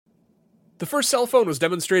The first cell phone was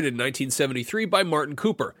demonstrated in 1973 by Martin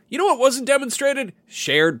Cooper. You know what wasn't demonstrated?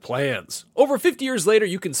 Shared plans. Over 50 years later,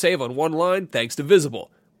 you can save on one line thanks to Visible.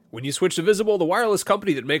 When you switch to Visible, the wireless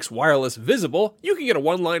company that makes wireless visible, you can get a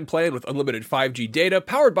one-line plan with unlimited 5G data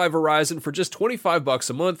powered by Verizon for just $25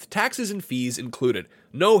 a month, taxes and fees included.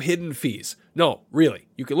 No hidden fees. No, really.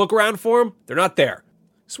 You can look around for them. They're not there.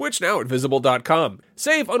 Switch now at Visible.com.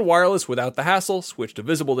 Save on wireless without the hassle. Switch to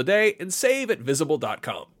Visible today and save at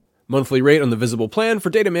Visible.com. Monthly rate on the Visible plan. For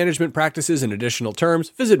data management practices and additional terms,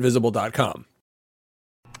 visit Visible.com.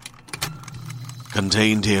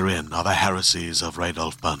 Contained herein are the heresies of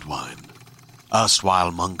Radolf Burntwine,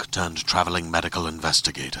 erstwhile monk turned traveling medical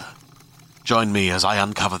investigator. Join me as I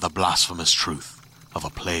uncover the blasphemous truth of a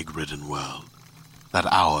plague-ridden world, that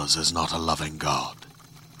ours is not a loving God,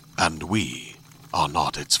 and we are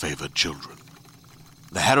not its favored children.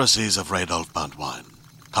 The heresies of Radolf Burntwine,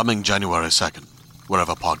 coming January 2nd,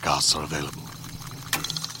 wherever podcasts are available.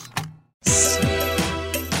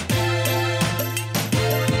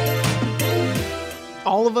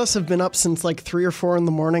 All of us have been up since like 3 or 4 in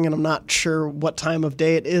the morning, and I'm not sure what time of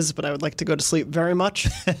day it is, but I would like to go to sleep very much.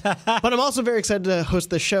 But I'm also very excited to host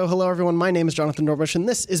this show. Hello, everyone. My name is Jonathan Dorbush, and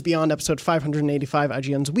this is Beyond episode 585,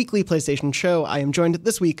 IGN's weekly PlayStation show. I am joined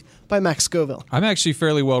this week by Max Scoville. I'm actually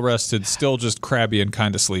fairly well rested, still just crabby and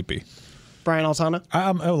kind of sleepy. Brian Altana.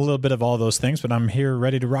 I'm a little bit of all those things, but I'm here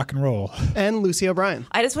ready to rock and roll. And Lucy O'Brien.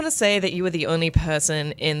 I just want to say that you were the only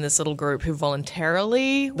person in this little group who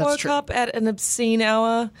voluntarily woke up at an obscene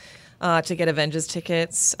hour to get Avengers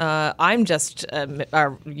tickets. I'm just,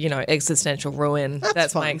 existential ruin.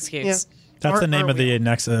 That's my excuse. Yeah. That's the name of the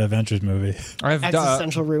next Avengers movie. I've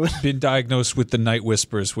Existential ruin. been diagnosed with the night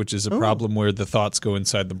whispers, which is a problem where the thoughts go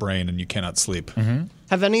inside the brain and you cannot sleep. Mm-hmm.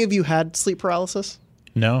 Have any of you had sleep paralysis?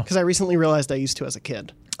 No. Because I recently realized I used to as a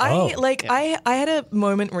kid. I had a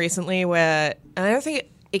moment recently where, and I don't think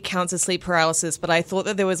it counts as sleep paralysis, but I thought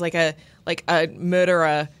that there was like a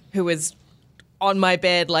murderer who was on my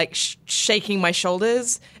bed, like shaking my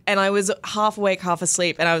shoulders, and I was half awake, half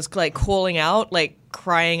asleep, and I was like calling out, like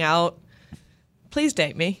crying out, "Please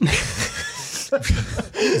date me." Is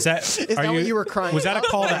that what you were crying? Was that a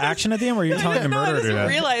call to action at the end? Were you telling the murderer to do that? I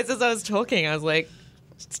realized as I was talking, I was like,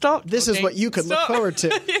 stop. This is what you could look forward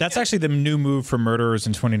to. That's actually the new move for murderers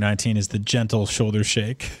in 2019 is the gentle shoulder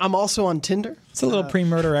shake. I'm also on Tinder. It's a little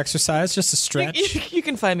pre-murder exercise, just a stretch. You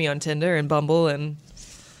can find me on Tinder and Bumble and...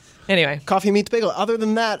 Anyway. Coffee meets bagel. Other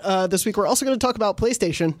than that, this week we're also going to talk about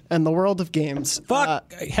PlayStation and the world of games.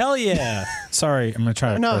 Fuck! Hell yeah! Sorry, I'm going to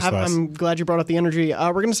try to curse less. I'm glad you brought up the energy.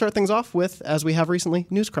 We're going to start things off with, as we have recently,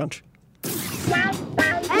 News Crunch.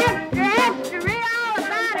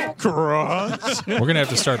 We're going to have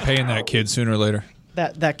to start paying that kid sooner or later.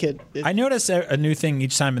 That kid. I notice a new thing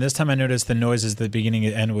each time, and this time I noticed the noises at the beginning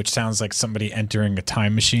and end, which sounds like somebody entering a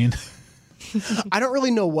time machine. I don't really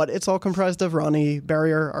know what it's all comprised of. Ronnie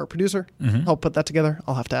Barrier, our producer, helped put that together.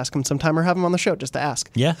 I'll have to ask him sometime or have him on the show just to ask.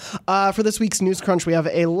 Yeah. For this week's News Crunch, we have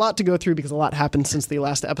a lot to go through because a lot happened since the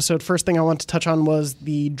last episode. First thing I want to touch on was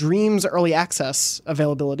the Dreams Early Access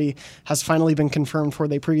availability has finally been confirmed for.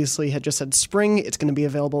 They previously had just said spring. It's going to be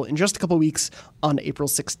available in just a couple weeks on April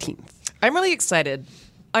 16th. I'm really excited.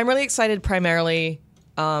 I'm really excited primarily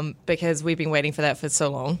because we've been waiting for that for so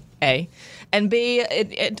long, A. And B,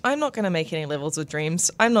 I'm not going to make any levels with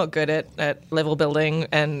Dreams. I'm not good at level building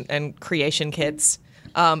and creation kits.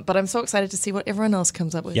 But I'm so excited to see what everyone else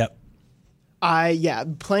comes up with. Yep.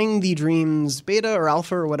 Playing the Dreams beta or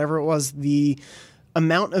alpha or whatever it was, the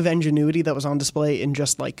amount of ingenuity that was on display in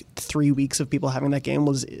just like 3 weeks of people having that game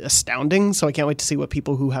was astounding. So I can't wait to see what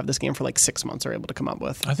people who have this game for like 6 months are able to come up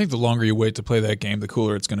with. I think the longer you wait to play that game, the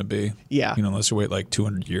cooler it's going to be. Yeah. Unless you wait like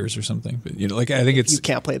 200 years or something. But I think it's... You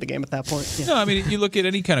can't play the game at that point. Yeah. No, I mean, you look at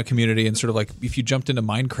any kind of community and sort of like if you jumped into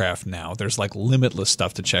Minecraft now, there's like limitless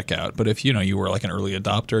stuff to check out. But if, you were like an early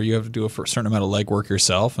adopter, you have to do a certain amount of legwork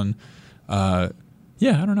yourself. And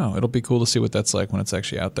I don't know. It'll be cool to see what that's like when it's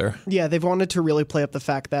actually out there. Yeah, they've wanted to really play up the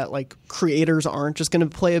fact that like creators aren't just going to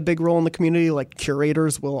play a big role in the community. Like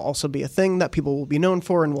curators will also be a thing that people will be known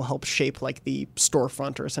for and will help shape like the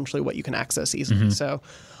storefront or essentially what you can access easily. So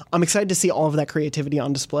I'm excited to see all of that creativity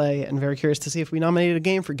on display and very curious to see if we nominated a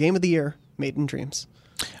game for Game of the Year, Made in Dreams.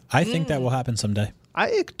 I think that will happen someday.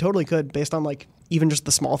 It totally could, based on like even just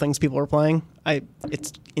the small things people are playing.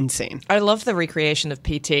 It's insane. I love the recreation of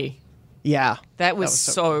PT. Yeah. That was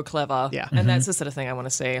so clever. Yeah. And that's the sort of thing I want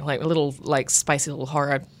to see. Like little, like spicy little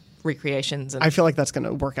horror recreations. And I feel like that's going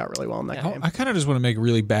to work out really well in that game. I kind of just want to make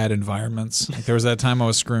really bad environments. Like there was that time I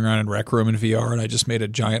was screwing around in Rec Room in VR and I just made a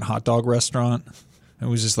giant hot dog restaurant. It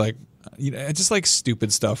was just like It's just like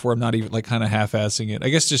stupid stuff where I'm not even like kind of half-assing it. I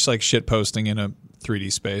guess just like shit posting in a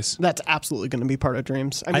 3D space. That's absolutely going to be part of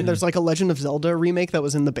Dreams. I mean, there's like a Legend of Zelda remake that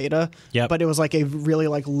was in the beta, but it was like a really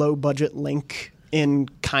like low budget Link in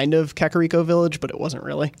kind of Kakariko Village, but it wasn't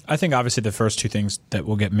really. I think obviously the first two things that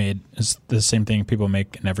will get made is the same thing people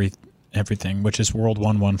make in everything, which is World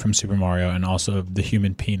 1-1 from Super Mario and also the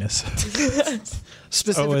human penis.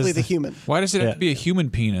 Specifically the human. Why does it have to be a human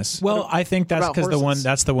penis? Well, I think that's because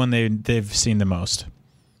that's the one they've seen the most.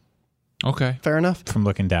 Okay. Fair enough. From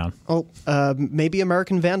looking down. Oh, maybe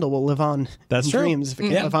American Vandal will live on That's in true. Dreams if it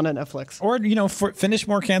can live on at Netflix. Or, finish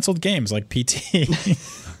more canceled games like PT.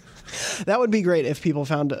 That would be great if people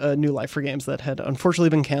found a new life for games that had unfortunately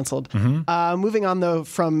been canceled. Moving on, though,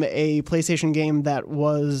 from a PlayStation game that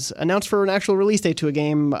was announced for an actual release date to a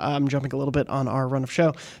game, jumping a little bit on our run of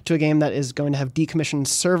show, to a game that is going to have decommissioned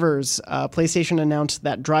servers. PlayStation announced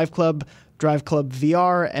that Drive Club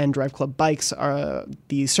VR, and Drive Club Bikes are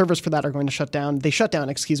the servers for that are going to shut down. They shut down,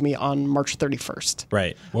 on March 31st.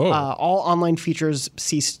 Right. Whoa. All online features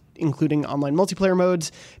ceased, including online multiplayer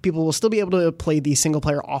modes. People will still be able to play the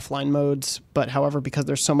single-player offline modes, but however, because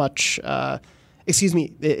there's so much...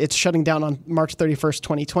 it's shutting down on March 31st,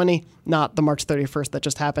 2020, not the March 31st that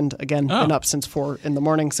just happened. Again, been up since 4 in the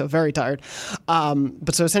morning, so very tired.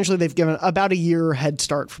 But so essentially they've given about a year head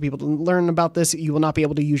start for people to learn about this. You will not be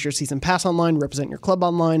able to use your season pass online, represent your club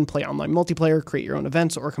online, play online multiplayer, create your own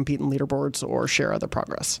events, or compete in leaderboards or share other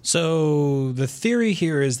progress. So the theory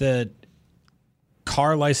here is that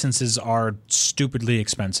car licenses are stupidly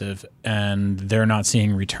expensive and they're not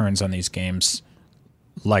seeing returns on these games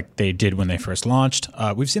like they did when they first launched.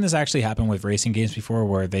 We've seen this actually happen with racing games before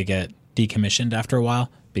where they get decommissioned after a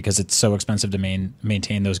while because it's so expensive to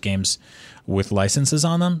maintain those games with licenses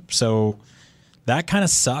on them. So that kind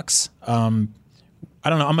of sucks. I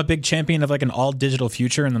don't know. I'm a big champion of like an all digital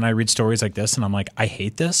future. And then I read stories like this and I'm like, I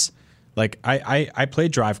hate this. Like I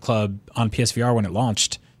played Drive Club on PSVR when it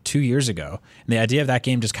launched 2 years ago. And the idea of that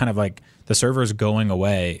game just kind of like the servers going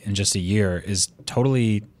away in just a year is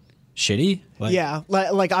totally shitty.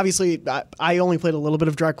 Like obviously I only played a little bit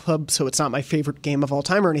of Drive Club, so it's not my favorite game of all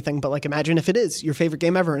time or anything, but like imagine if it is your favorite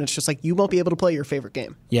game ever and it's just like you won't be able to play your favorite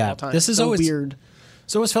game of all time. This is so always weird.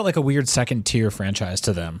 It's always felt like a weird second tier franchise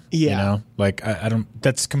to them. Yeah. You know? Like I don't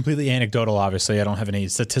that's completely anecdotal, obviously. I don't have any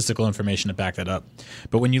statistical information to back that up.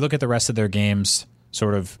 But when you look at the rest of their games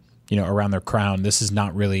sort of, around their crown, this is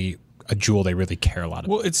not really a jewel they really care a lot about.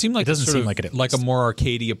 Well, it seemed like it doesn't seem like it like a more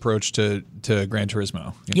arcadey approach to Gran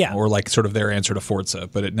Turismo, or like sort of their answer to Forza,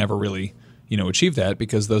 but it never really achieved that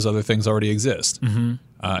because those other things already exist. And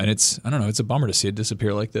it's it's a bummer to see it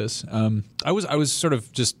disappear like this. I was sort of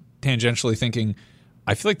just tangentially thinking,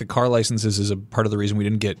 I feel like the car licenses is a part of the reason we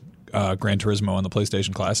didn't get Gran Turismo on the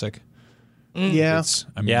PlayStation Classic. Yeah.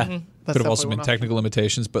 Could have also been technical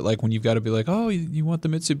limitations, but like when you've got to be like, oh, you want the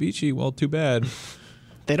Mitsubishi? Well, too bad.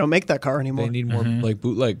 They don't make that car anymore. They need more like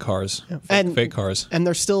bootleg cars, fake cars. And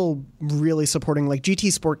they're still really supporting, like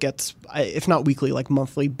GT Sport gets, if not weekly, like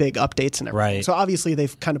monthly big updates and everything. Right. So obviously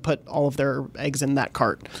they've kind of put all of their eggs in that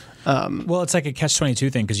cart. Well, it's like a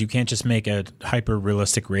catch-22 thing because you can't just make a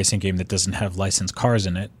hyper-realistic racing game that doesn't have licensed cars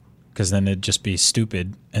in it because then it'd just be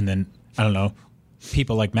stupid. And then, I don't know,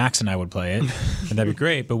 people like Max and I would play it and that'd be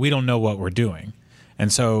great, but we don't know what we're doing.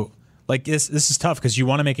 And so like this is tough because you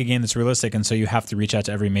want to make a game that's realistic, and so you have to reach out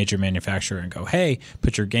to every major manufacturer and go, hey,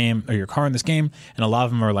 put your game or your car in this game. And a lot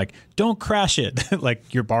of them are like, don't crash it.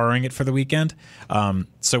 Like you're borrowing it for the weekend.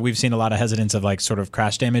 So we've seen a lot of hesitance of like sort of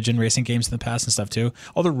crash damage in racing games in the past and stuff too.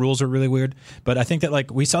 All the rules are really weird. But I think that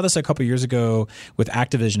like we saw this a couple years ago with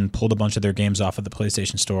Activision pulled a bunch of their games off of the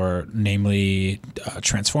PlayStation Store, namely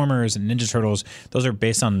Transformers and Ninja Turtles. Those are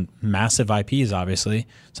based on massive IPs, obviously,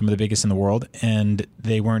 some of the biggest in the world. And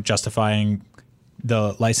they weren't justifying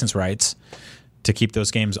the license rights to keep those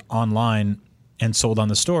games online and sold on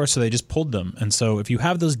the store, so they just pulled them. And so if you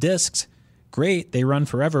have those discs, great, they run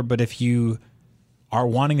forever, but if you are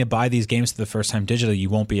wanting to buy these games for the first time digitally, you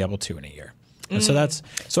won't be able to in a year. And so that's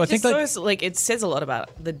I think like it says a lot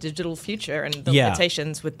about the digital future and the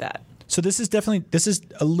limitations with that. So this is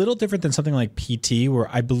a little different than something like PT, where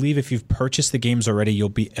I believe if you've purchased the games already, you'll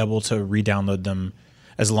be able to re-download them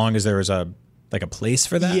as long as there is a place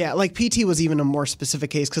for that? Yeah, like PT was even a more specific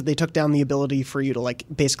case because they took down the ability for you to like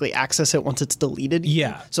basically access it once it's deleted.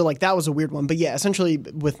 Yeah. So like that was a weird one. But yeah, essentially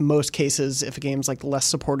with most cases, if a game's like less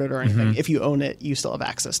supported or anything, if you own it, you still have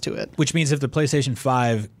access to it. Which means if the PlayStation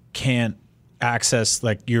 5 can't access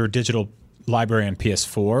like your digital library on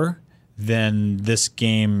PS4, then this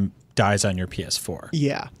game dies on your PS4.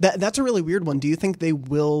 Yeah, that's a really weird one. Do you think they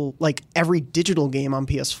will, like every digital game on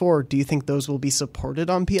PS4, do you think those will be supported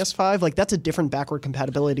on PS5? Like that's a different backward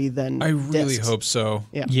compatibility than I really discs. hope so.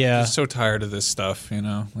 Yeah. I'm so tired of this stuff,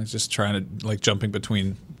 like just trying to like jumping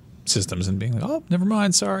between systems and being like, oh, never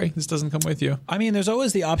mind, sorry, this doesn't come with you. I mean, there's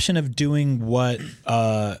always the option of doing what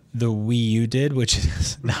the Wii U did, which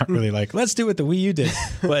is not really like, let's do what the Wii U did.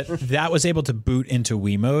 But that was able to boot into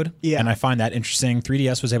Wii mode. Yeah. And I find that interesting.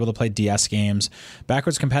 3DS was able to play DS games.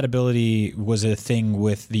 Backwards compatibility was a thing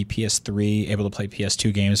with the PS3, able to play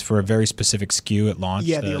PS2 games for a very specific SKU at launch.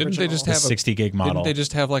 Yeah, the Didn't original. they just the have 60 gig model. Didn't they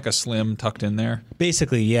just have like a Slim tucked in there?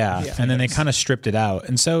 Basically, yeah. And then they kind of stripped it out.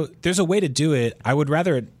 And so there's a way to do it. I would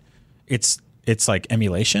rather it's like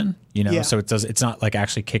emulation, Yeah. so it's not like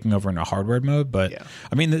actually kicking over into hardware mode. But Yeah.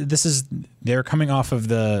 I mean, they're coming off of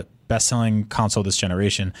the best-selling console this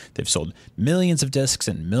generation. They've sold millions of discs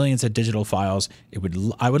and millions of digital files.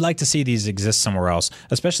 I would like to see these exist somewhere else,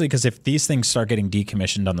 especially because if these things start getting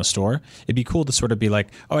decommissioned on the store, it'd be cool to sort of be like,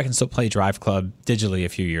 oh, I can still play Drive Club digitally a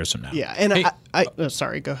few years from now. Yeah, and Hey,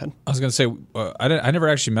 sorry, go ahead. I was gonna say I never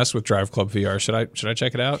actually messed with Drive Club VR. Should I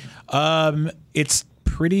check it out? It's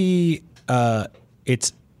pretty.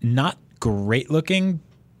 It's not great looking.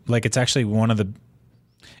 Like it's actually one of the.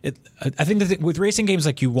 I think with racing games,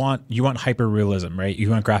 like you want hyper realism, right? You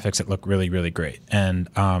want graphics that look really, really great, and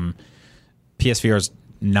PSVR is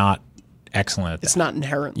not excellent at that. It's not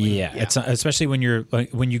inherently. Yeah, it's not, especially when you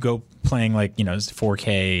go playing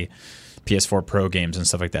 4K PS4 Pro games and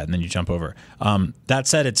stuff like that, and then you jump over. That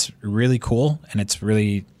said, it's really cool, and it's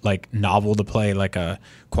really like novel to play like a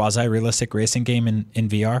quasi-realistic racing game in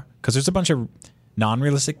VR, because there's a bunch of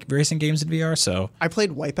non-realistic racing games in VR. So I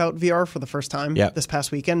played Wipeout VR for the first time this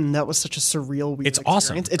past weekend, and that was such a surreal, weird It's experience.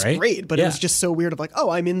 awesome, It's right? great, but Yeah. it was just so weird of like, oh,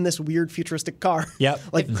 I'm in this weird futuristic car. Yep.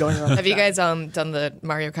 Like going around. Have you guys done the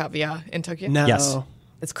Mario Kart VR in Tokyo? No. Yes.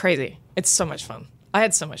 It's crazy. It's so much fun. I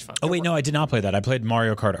had so much fun. Oh wait, no, I did not play that. I played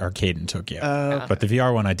Mario Kart Arcade in Tokyo, but the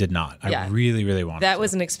VR one I did not. Yeah. I really, really wanted. That to.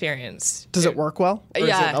 was an experience. Does it work well? Or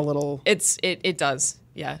Yeah. Is it a little. It does.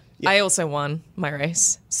 Yeah. I also won my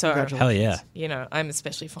race. So Hell yeah. I'm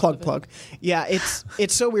especially fond of it. Plug. Yeah,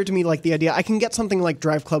 it's so weird to me, like the idea. I can get something like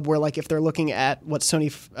Drive Club where like if they're looking at what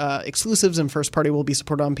Sony exclusives and first party will be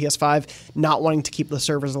supported on PS5, not wanting to keep the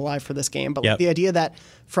servers alive for this game. But like the idea that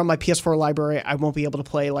from my PS4 library, I won't be able to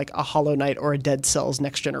play like a Hollow Knight or a Dead Cells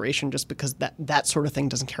next generation just because that sort of thing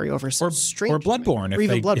doesn't carry over. So strange. Or Bloodborne, Or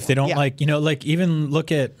even Bloodborne. if they don't like even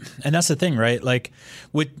look at, and that's the thing, right? Like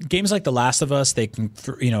with games like The Last of Us, they can,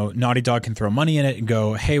 Naughty Dog can throw money in it and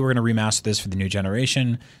go, hey, we're going to remaster this for the new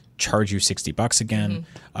generation, charge you $60 again.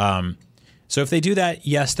 So if they do that,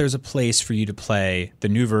 yes, there's a place for you to play the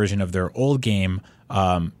new version of their old game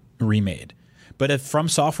remade. But if From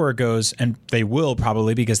Software goes, and they will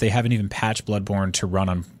probably because they haven't even patched Bloodborne to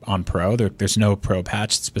run on Pro. There's no Pro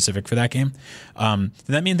patch specific for that game. Then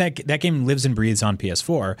that means that game lives and breathes on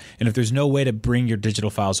PS4. And if there's no way to bring your digital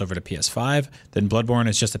files over to PS5, then Bloodborne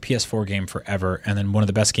is just a PS4 game forever. And then one of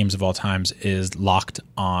the best games of all times is locked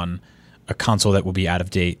on a console that will be out of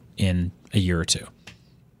date in a year or two.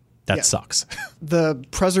 That sucks. The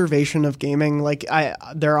preservation of gaming, like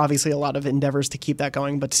there are obviously a lot of endeavors to keep that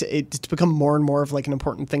going, but it's become more and more of like an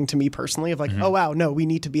important thing to me personally of like, oh wow, no, we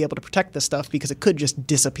need to be able to protect this stuff because it could just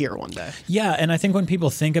disappear one day. Yeah, and I think when people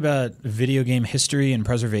think about video game history and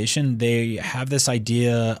preservation, they have this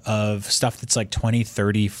idea of stuff that's like 20,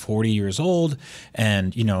 30, 40 years old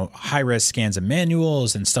and, high-res scans and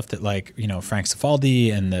manuals and stuff that like, Frank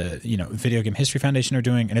Cifaldi and the, Video Game History Foundation are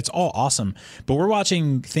doing, and it's all awesome. But we're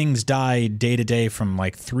watching things die day to day from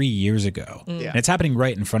like 3 years ago. Yeah. And it's happening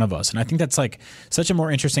right in front of us. And I think that's like such a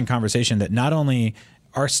more interesting conversation that not only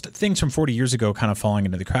are things from 40 years ago kind of falling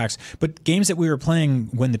into the cracks, but games that we were playing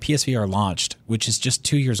when the PSVR launched, which is just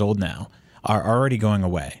 2 years old now, are already going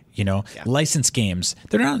away. Licensed games,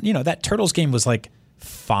 they're not, that Turtles game was like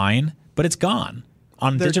fine, but it's gone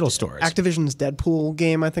on digital stores. Activision's Deadpool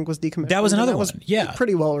game, I think, was decommissioned. That was another and one. Yeah.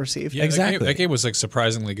 Pretty well received. Yeah, Exactly. That game was like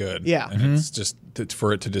surprisingly good. Yeah. And it's just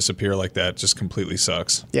for it to disappear like that just completely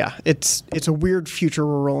sucks. Yeah, it's a weird future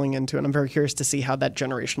we're rolling into, and I'm very curious to see how that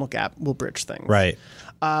generational gap will bridge things. Right.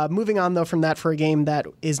 Moving on, though, from that for a game that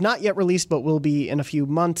is not yet released but will be in a few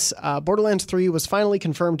months, Borderlands 3 was finally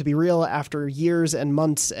confirmed to be real after years and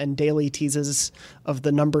months and daily teases of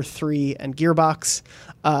the number 3 and Gearbox.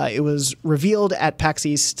 It was revealed at PAX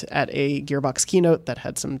East at a Gearbox keynote that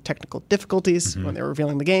had some technical difficulties when they were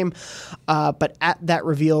revealing the game. But at that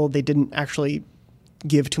reveal, they didn't actually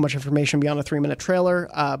give too much information beyond a 3-minute trailer.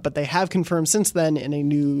 But they have confirmed since then in a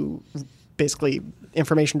new basically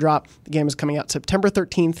information drop. The game is coming out September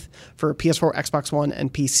 13th for PS4, Xbox One,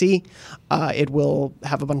 and PC. It will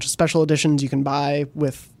have a bunch of special editions you can buy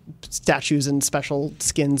with statues and special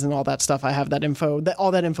skins and all that stuff. I have that info. All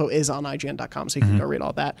that info is on IGN.com, so you can go read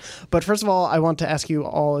all that. But first of all, I want to ask you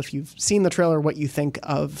all, if you've seen the trailer, what you think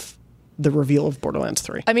of the reveal of Borderlands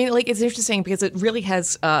 3. I mean, like, it's interesting because it really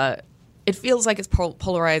has... it feels like it's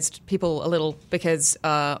polarized people a little because,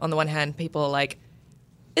 on the one hand, people are like,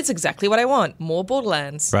 it's exactly what I want, more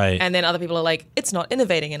Borderlands. Right. And then other people are like, it's not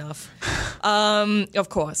innovating enough. Of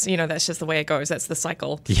course, that's just the way it goes. That's the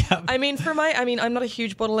cycle. Yeah. I mean, I'm not a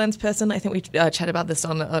huge Borderlands person. I think we chatted about this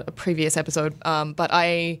on a previous episode. But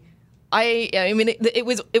I mean, it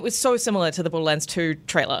was so similar to the Borderlands 2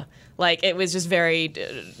 trailer. Like, it was just very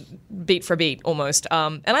beat for beat almost.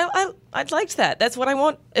 And I liked that. That's what I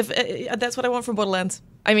want. That's what I want from Borderlands.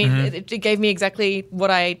 I mean, it gave me exactly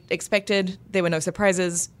what I expected. There were no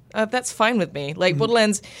surprises. That's fine with me. Like,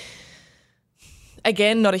 Borderlands,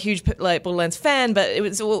 again, not a huge Borderlands fan, but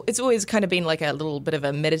it's always kind of been like a little bit of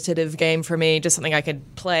a meditative game for me, just something I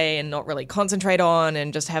could play and not really concentrate on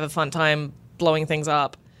and just have a fun time blowing things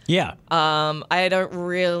up. Yeah. I don't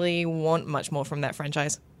really want much more from that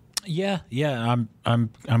franchise. Yeah. I'm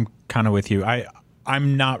kind of with you.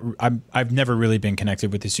 I've never really been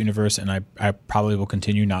connected with this universe, and I probably will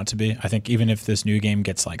continue not to be. I think even if this new game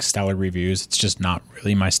gets like stellar reviews, it's just not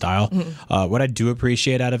really my style. What I do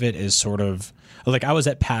appreciate out of it is sort of like, I was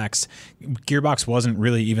at PAX. Gearbox wasn't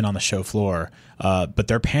really even on the show floor, but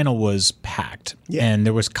their panel was packed, and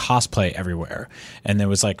there was cosplay everywhere, and there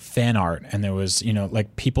was like fan art, and there was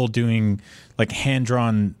like people doing like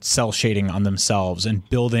hand-drawn cell shading on themselves and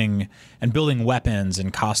building weapons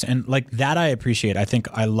and costume, and like that I appreciate. I think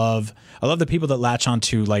I love the people that latch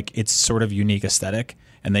onto like its sort of unique aesthetic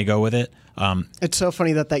and they go with it. It's so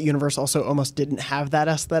funny that universe also almost didn't have that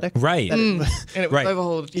aesthetic. Right. And it was Right.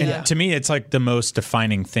 overhauled. And Yeah. to me, it's like the most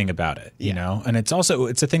defining thing about it, you know? And it's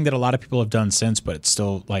a thing that a lot of people have done since, but it's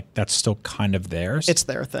still like, that's still kind of theirs. It's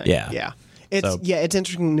their thing. Yeah. It's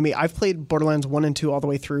interesting to me. I've played Borderlands 1 and 2 all the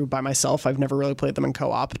way through by myself. I've never really played them in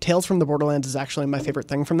co-op. Tales from the Borderlands is actually my favorite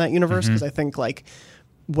thing from that universe, because I think like,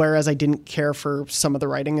 whereas I didn't care for some of the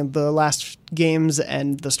writing in the last games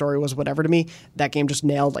and the story was whatever to me, that game just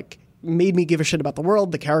made me give a shit about the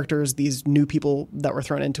world, the characters, these new people that were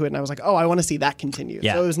thrown into it, and I was like, oh, I want to see that continue.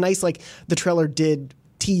 Yeah. So it was nice, like, the trailer did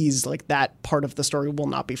tease, like, that part of the story will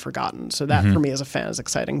not be forgotten. So that, for me as a fan, is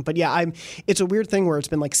exciting. But yeah, it's a weird thing where it's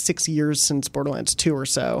been like 6 years since Borderlands 2 or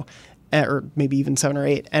so, or maybe even 7 or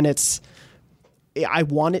 8, and I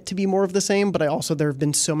want it to be more of the same, but there have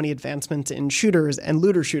been so many advancements in shooters and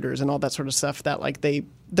looter shooters and all that sort of stuff that like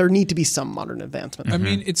there need to be some modern advancement. I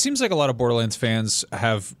mean, it seems like a lot of Borderlands fans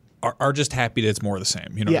are just happy that it's more of the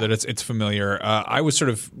same. That it's familiar. I was sort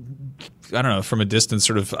of, I don't know, from a distance,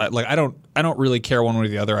 sort of like I don't really care one way or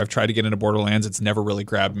the other. I've tried to get into Borderlands. It's never really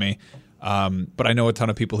grabbed me. But I know a ton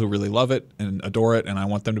of people who really love it and adore it, and I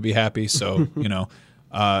want them to be happy. So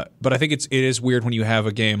but I think it is weird when you have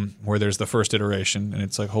a game where there's the first iteration and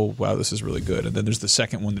it's like, oh wow, this is really good, and then there's the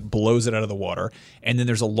second one that blows it out of the water, and then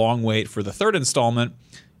there's a long wait for the third installment,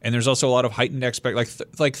 and there's also a lot of heightened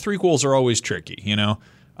like threequels are always tricky,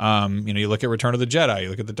 you look at Return of the Jedi, you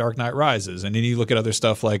look at The Dark Knight Rises, and then you look at other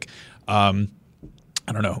stuff like I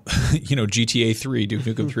don't know, GTA 3, Duke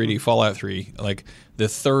Nukem 3D, Fallout 3. Like the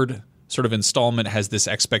third sort of installment has this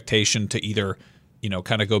expectation to either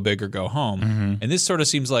kind of go big or go home. And this sort of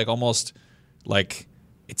seems like almost like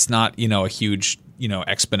it's not, a huge,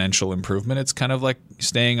 exponential improvement. It's kind of like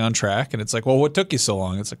staying on track. And it's like, well, what took you so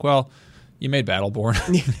long? It's like, well, you made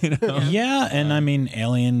Battleborn. Yeah, and I mean,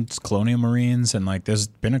 Aliens, Colonial Marines, and like there's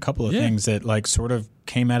been a couple of things that like sort of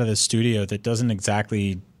came out of the studio that doesn't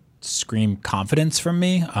exactly scream confidence from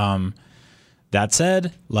me. That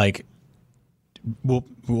said, like,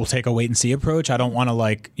 we'll take a wait and see approach. I don't want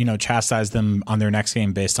to chastise them on their next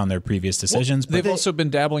game based on their previous decisions. Well, they've also been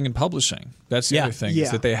dabbling in publishing. That's the other thing, is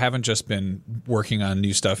that they haven't just been working on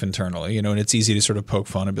new stuff internally. And it's easy to sort of poke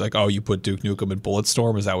fun and be like, oh, you put Duke Nukem in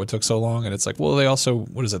Bulletstorm, is that what took so long? And it's like, well, they also,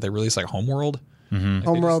 what is it? They released like Homeworld.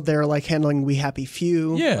 Homeworld, they're like handling We Happy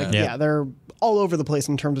Few. Yeah. They're all over the place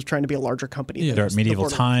in terms of trying to be a larger company. They're at medieval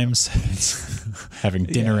times, having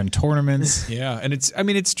dinner and tournaments. Yeah, and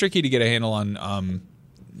it's tricky to get a handle on.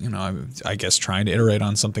 I guess trying to iterate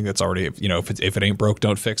on something that's already, if it ain't broke,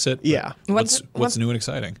 don't fix it. Yeah. What's new and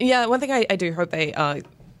exciting? Yeah, one thing I do hope they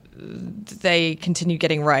continue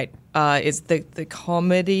getting right is the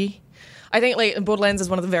comedy. I think like Borderlands is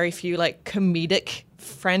one of the very few like comedic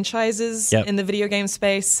franchises in the video game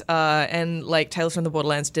space, and like Tales from the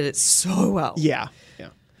Borderlands did it so well. Yeah.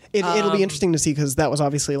 It'll be interesting to see because that was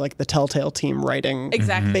obviously like the Telltale team writing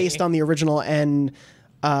Exactly. based on the original, and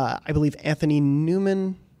I believe Anthony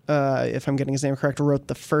Newman, if I'm getting his name correct, wrote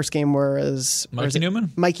the first game, whereas Mikey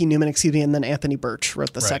Newman? Mikey Newman, excuse me, and then Anthony Birch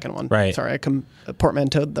wrote the second one. Right. Sorry, I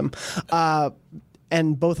portmanteaued them.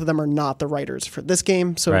 And both of them are not the writers for this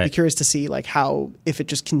game, so I'd be curious to see like how, if it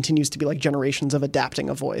just continues to be like generations of adapting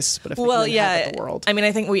a voice, but if they can inhabit the world. I mean,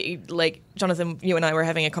 I think we, like, Jonathan, you and I were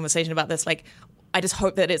having a conversation about this. Like, I just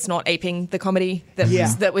hope that it's not aping the comedy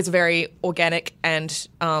that was very organic and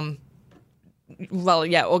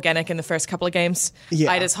organic in the first couple of games. Yeah.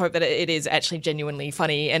 I just hope that it is actually genuinely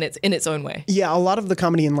funny and it's in its own way. Yeah, a lot of the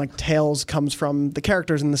comedy in like Tales comes from the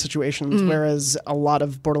characters and the situations, whereas a lot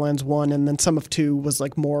of Borderlands 1 and then some of 2 was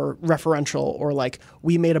like more referential, or like,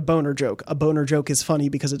 we made a boner joke. A boner joke is funny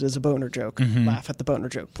because it is a boner joke. Laugh at the boner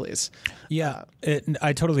joke, please. Yeah,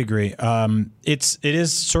 I totally agree. It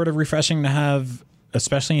is sort of refreshing to have,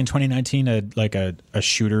 especially in 2019, a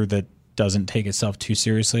shooter that doesn't take itself too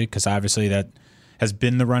seriously, because obviously that has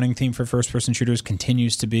been the running theme for first-person shooters,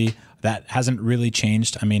 continues to be. That hasn't really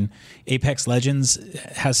changed. I mean, Apex Legends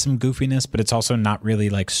has some goofiness, but it's also not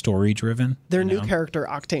really like story-driven. Their new character,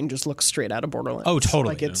 Octane, just looks straight out of Borderlands. Oh,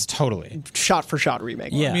 totally. Like it's totally shot-for-shot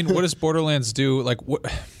remake. Yeah. I mean, what does Borderlands do? Like, what?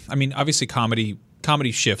 I mean, obviously, comedy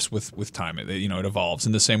shifts with time. It evolves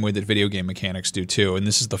in the same way that video game mechanics do too. And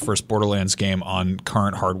this is the first Borderlands game on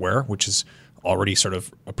current hardware, which is already sort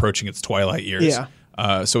of approaching its twilight years. Yeah.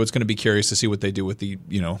 So it's going to be curious to see what they do with the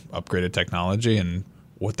upgraded technology and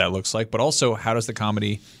what that looks like. But also, how does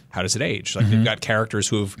it age? Like, they've got characters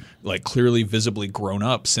who have like clearly visibly grown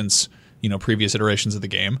up since previous iterations of the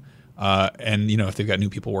game. And if they've got new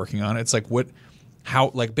people working on it, it's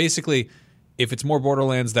like basically, if it's more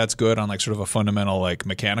Borderlands, that's good on like sort of a fundamental like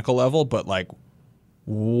mechanical level. But like,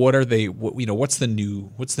 what are they? What's the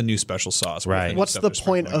new special sauce? Right. What's the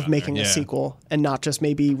point of making a sequel and not just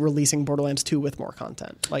maybe releasing Borderlands 2 with more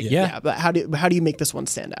content? Like, but how do you make this one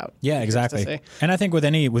stand out? Yeah, exactly. And I think with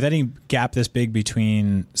any gap this big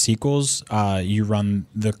between sequels, you run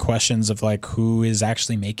the questions of like, who is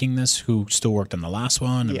actually making this? Who still worked on the last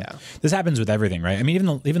one? And this happens with everything, right? I mean,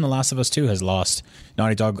 even The Last of Us 2 has lost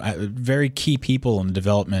Naughty Dog. Very key people in the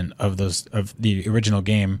development of the original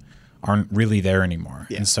game aren't really there anymore.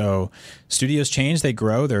 And so studios change, they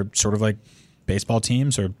grow, they're sort of like baseball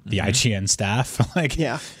teams or the IGN staff. Like,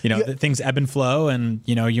 things ebb and flow, and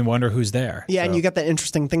you wonder who's there. Yeah, and you get that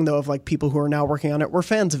interesting thing though of like people who are now working on it were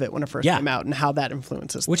fans of it when it first came out, and how that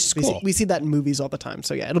influences. Which is cool. We see that in movies all the time.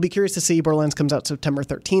 So yeah, it'll be curious to see. Borderlands comes out September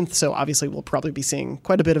 13th, so obviously we'll probably be seeing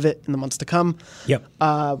quite a bit of it in the months to come. Yep.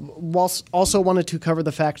 Also wanted to cover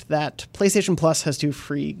the fact that PlayStation Plus has 2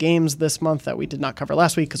 free games this month that we did not cover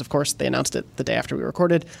last week because of course they announced it the day after we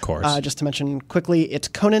recorded. Of course. Just to mention quickly, it's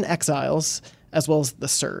Conan Exiles as well as The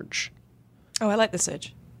Surge. Oh, I like The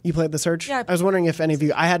Surge. You played The Surge? Yeah. I was wondering if any of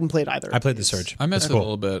you... I hadn't played either. I played The Surge. I missed it a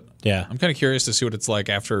little bit. Yeah. I'm kind of curious to see what it's like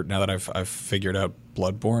now that I've figured out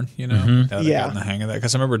Bloodborne, now that I've gotten the hang of that.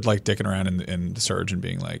 Because I remember like dicking around in The Surge and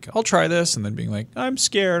being like, I'll try this, and then being like, I'm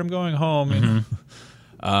scared, I'm going home.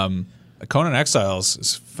 Conan Exiles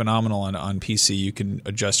is phenomenal on PC. You can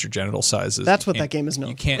adjust your genital sizes. That's what that game is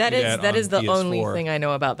known You can't That do is that is the on only PS4. thing I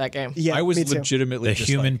know about that game. Yeah, I was me too. legitimately The just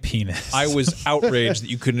human like, penis. I was outraged that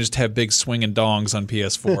you couldn't just have big swinging dongs on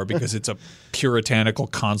PS4 because it's a puritanical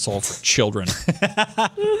console for children.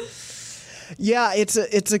 Yeah, it's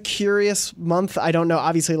a curious month. I don't know.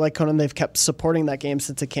 Obviously, like Conan, they've kept supporting that game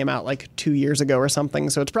since it came out like 2 years ago or something.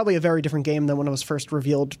 So it's probably a very different game than when it was first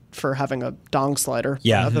revealed for having a dong slider.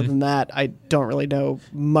 Yeah. But other than that, I don't really know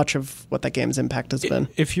much of what that game's impact has been.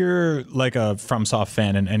 If you're like a FromSoft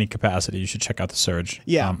fan in any capacity, you should check out The Surge.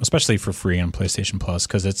 Yeah. Especially for free on PlayStation Plus,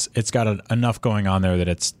 because it's got enough going on there that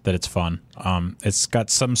it's fun. It's got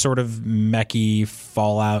some sort of mechy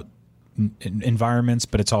Fallout environments,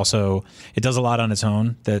 but it does a lot on its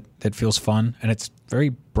own that feels fun, and it's very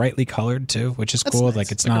brightly colored too, which is cool. nice.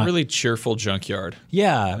 Like it's Like not a really cheerful junkyard.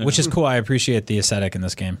 which is cool. I appreciate the aesthetic in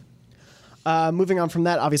this game. Moving on from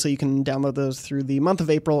that, obviously you can download those through the month of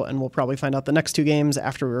April, and we'll probably find out the next 2 games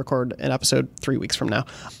after we record an episode 3 weeks from now.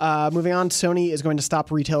 Moving on, Sony is going to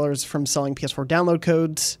stop retailers from selling PS4 download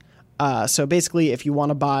codes. So basically, if you want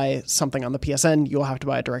to buy something on the PSN, you'll have to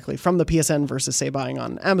buy it directly from the PSN versus, say, buying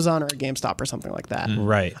on Amazon or GameStop or something like that.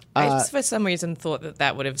 Right. I just, for some reason, thought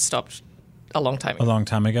that would have stopped a long time A ago. long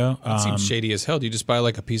time ago. It seems shady as hell. Do you just buy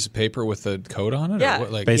like a piece of paper with a code on it? Yeah. Or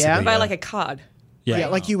what, like, Basically, You buy yeah. like a card. Yeah,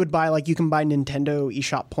 like you would buy, like you can buy Nintendo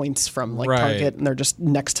eShop points from like Right. Target, and they're just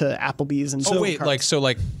next to Applebee's and Oh wait, carts.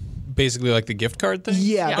 like basically like the gift card thing.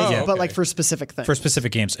 Yeah, Yeah. basically, Oh, but okay. like for specific things. for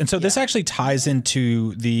specific games. And so this actually ties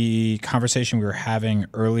into the conversation we were having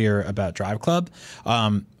earlier about Drive Club.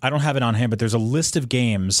 I don't have it on hand, but there's a list of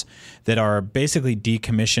games that are basically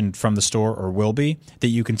decommissioned from the store or will be that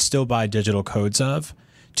you can still buy digital codes of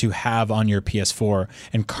to have on your PS4.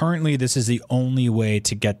 And currently this is the only way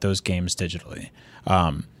to get those games digitally.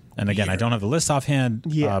 And again, I don't have the list offhand.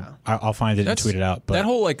 Yeah. I'll find it and tweet it out. But that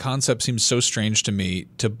whole like concept seems so strange to me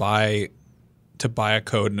to buy a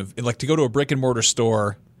code and like to go to a brick and mortar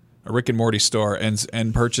store, a Rick and Morty store,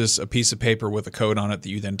 and purchase a piece of paper with a code on it that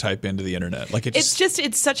you then type into the internet. Like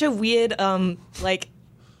It's such a weird like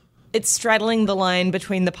it's straddling the line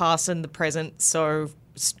between the past and the present. So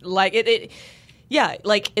like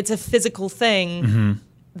like it's a physical thing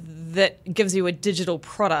that gives you a digital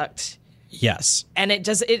product. yes. And it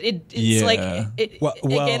just it's Yeah. like Well-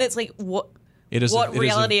 again it's like what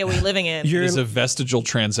reality are we living in? it is a vestigial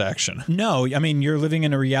transaction. No, I mean, you're living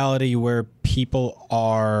in a reality where people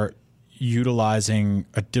are utilizing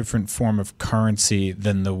a different form of currency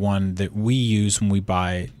than the one that we use when we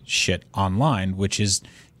buy shit online, which is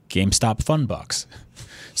GameStop Fun Bucks.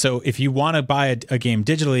 So if you want to buy a game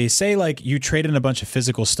digitally, say like you trade in a bunch of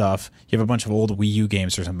physical stuff, you have a bunch of old Wii U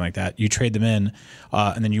games or something like that, you trade them in,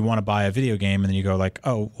 and then you want to buy a video game, and then you go like,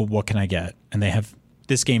 oh, well, what can I get? And they have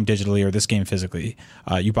this game digitally or this game physically.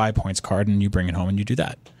 You buy a points card and you bring it home and you do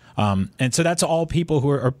that. And so that's all people who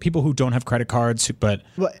are people who don't have credit cards, but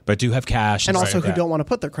do have cash, and stuff also like who that. don't want to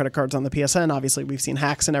put their credit cards on the PSN. Obviously, we've seen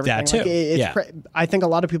hacks and everything. That too. Like, it's Yeah. I think a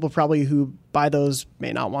lot of people probably who buy those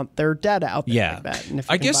may not want their data out there Yeah. like that. And if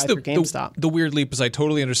you I can guess buy the, through GameStop. the weird leap is I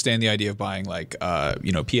totally understand the idea of buying like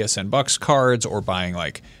PSN Bucks cards or buying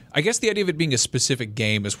like I guess the idea of it being a specific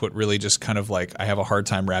game is what really just kind of like I have a hard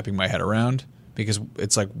time wrapping my head around, because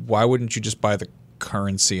it's like why wouldn't you just buy the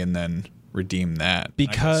currency and then redeem that?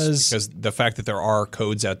 Because the fact that there are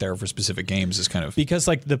codes out there for specific games is kind of Because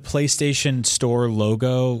like the PlayStation Store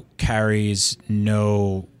logo carries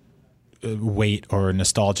no weight or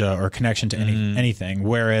nostalgia or connection to anything,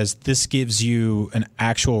 whereas this gives you an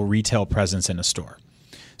actual retail presence in a store.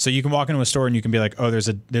 So you can walk into a store and you can be like, oh, there's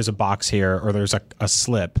a box here, or there's a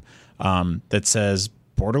slip that says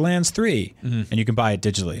Borderlands 3, and you can buy it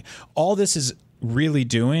digitally. All this is really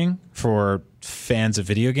doing for fans of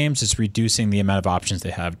video games is reducing the amount of options they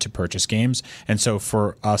have to purchase games, and so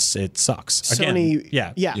for us it sucks. Again,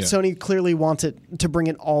 Sony clearly wanted to bring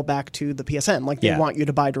it all back to the PSN. Like they want you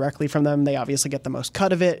to buy directly from them. They obviously get the most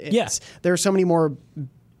cut of it. There are so many more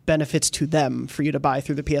benefits to them for you to buy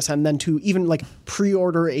through the PSN than to even like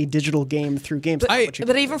pre-order a digital game through GameStop.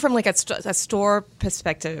 But even from like a store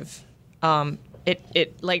perspective,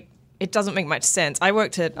 it doesn't make much sense. I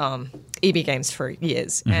worked at EB Games for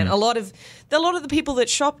years, and a lot of the people that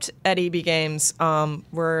shopped at EB Games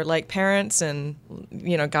were like parents and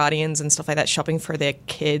guardians and stuff like that, shopping for their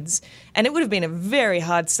kids. And it would have been a very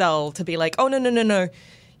hard sell to be like, oh no,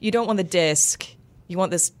 you don't want the disc, you want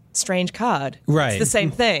this strange card. Right. It's the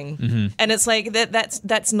same thing, and it's like that's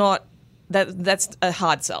a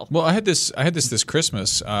hard sell. Well, I had this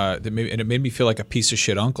Christmas and it made me feel like a piece of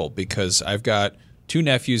shit uncle, because I've got two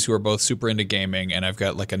nephews who are both super into gaming, and I've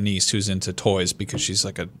got like a niece who's into toys because she's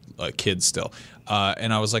like a kid still.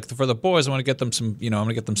 And I was like, for the boys, I want to get them some, I'm going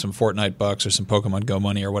to get them some Fortnite bucks or some Pokemon Go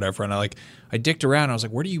money or whatever. And I dicked around. I was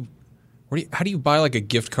like, how do you buy like a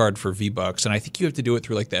gift card for V-Bucks? And I think you have to do it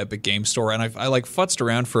through like the Epic Game Store. And I like futzed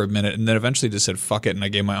around for a minute, and then eventually just said fuck it, and I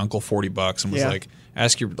gave my uncle $40 and was like,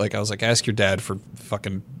 ask your dad for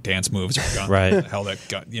fucking dance moves or gun. Right. The hell that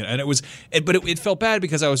gun, and it felt bad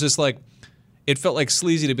because I was just like, it felt like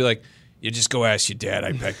sleazy to be like, you just go ask your dad.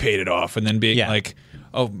 I paid it off, and then being like,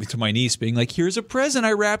 oh, to my niece being like, here's a present.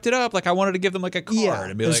 I wrapped it up. Like I wanted to give them like a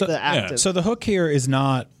card and be like, So the hook here is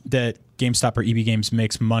not that GameStop or EB Games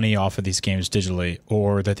makes money off of these games digitally,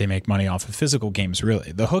 or that they make money off of physical games,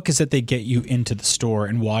 really. The hook is that they get you into the store,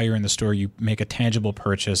 and while you're in the store, you make a tangible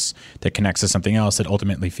purchase that connects to something else that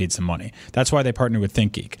ultimately feeds them money. That's why they partner with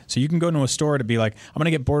ThinkGeek. So you can go into a store to be like, I'm going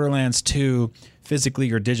to get Borderlands 2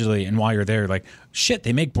 physically or digitally, and while you're there, like, shit,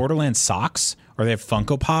 they make Borderlands socks, or they have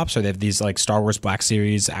Funko Pops, or they have these like Star Wars Black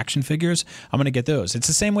Series action figures. I'm going to get those. It's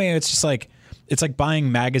the same way. It's just like, it's like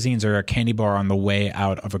buying magazines or a candy bar on the way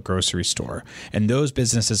out of a grocery store. And those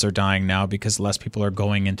businesses are dying now because less people are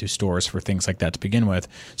going into stores for things like that to begin with.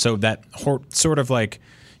 So that sort of like,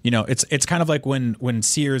 it's kind of like when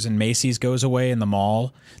Sears and Macy's goes away in the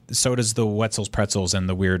mall, so does the Wetzel's Pretzels and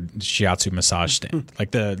the weird shiatsu massage stand,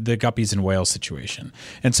 like the Guppies and Whales situation.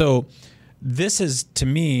 And so this is, to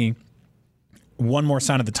me, one more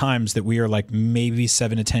sign of the times that we are like maybe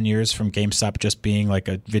 7 to 10 years from GameStop just being like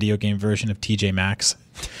a video game version of TJ Maxx,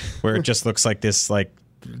 where it just looks like this like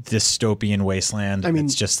dystopian wasteland. I mean,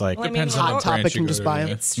 it's just like Well, I mean, Depends on Hot what branch Topic you can go just to, buy yeah.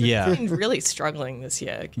 them. It's Yeah. been really struggling this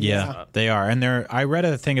year. yeah, they are, and I read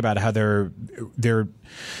a thing about how they're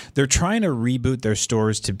trying to reboot their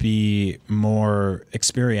stores to be more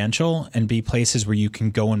experiential and be places where you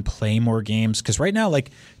can go and play more games. Because right now,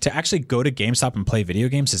 like to actually go to GameStop and play video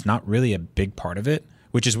games is not really a big part of it,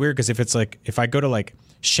 which is weird. Because if I go to like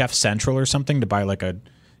Chef Central or something to buy like a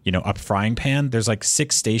frying pan, there's like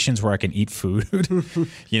 6 stations where I can eat food.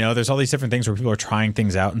 There's all these different things where people are trying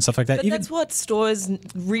things out and stuff like that. But that's what stores,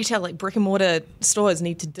 retail, like brick and mortar stores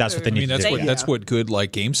need to do. That's what they need to do. That's what good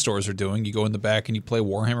like game stores are doing. You go in the back and you play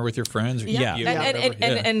Warhammer with your friends. Or Yeah. you- And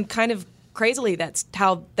whatever. and kind of crazily, that's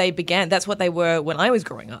how they began. That's what they were when I was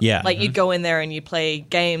growing up. Yeah. Like you'd go in there and you'd play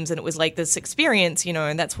games and it was like this experience,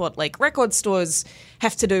 and that's what like record stores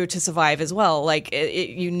have to do to survive as well. Like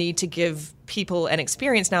you need to give people an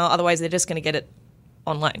experience now, otherwise they're just going to get it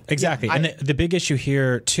online. Exactly. And the big issue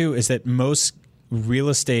here too is that most real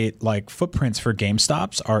estate like footprints for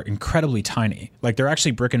GameStops are incredibly tiny. Like their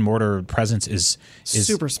actually brick and mortar presence is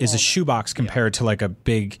Super small. is a shoebox compared to like a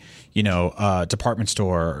big, department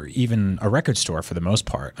store or even a record store for the most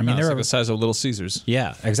part. I mean, It's they're like the size of Little Caesars.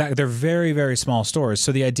 yeah, exactly. They're very, very small stores.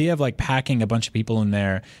 So the idea of like packing a bunch of people in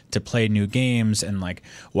there to play new games and like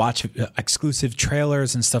watch exclusive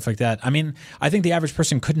trailers and stuff like that. I mean, I think the average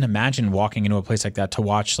person couldn't imagine walking into a place like that to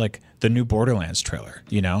watch like the new Borderlands trailer,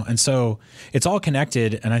 And so it's all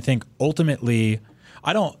connected. And I think ultimately,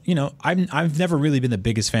 I've never really been the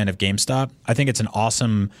biggest fan of GameStop. I think it's an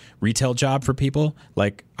awesome retail job for people.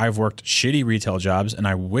 Like I've worked shitty retail jobs and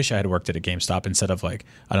I wish I had worked at a GameStop instead of like,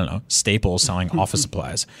 I don't know, Staples selling office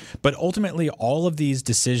supplies. But ultimately all of these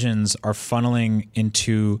decisions are funneling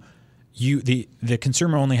into the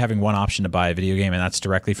consumer only having one option to buy a video game, and that's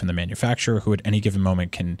directly from the manufacturer, who at any given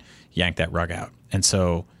moment can yank that rug out. And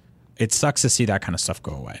so it sucks to see that kind of stuff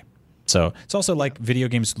go away. So it's also like video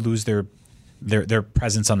games lose their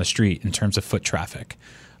presence on the street in terms of foot traffic,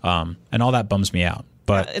 and all that bums me out.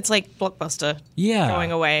 But It's like Blockbuster Yeah.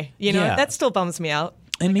 going away. Yeah. That still bums me out.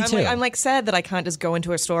 And me I'm too. I'm like sad that I can't just go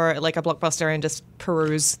into a store like a Blockbuster and just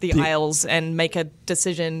peruse the aisles and make a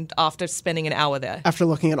decision after spending an hour there. After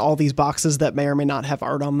looking at all these boxes that may or may not have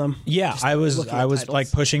art on them. yeah, I was looking at titles.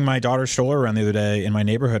 like pushing my daughter's stroller around the other day in my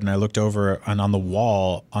neighborhood, and I looked over and on the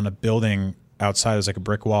wall on a building outside, it was like a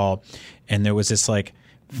brick wall, and there was this like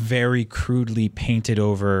very crudely painted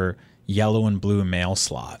over yellow and blue mail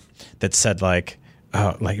slot that said like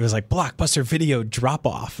it was like Blockbuster Video Drop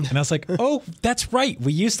Off. And I was like, oh, that's right.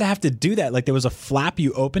 We used to have to do that. Like there was a flap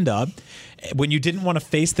you opened up when you didn't want to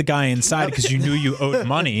face the guy inside because you knew you owed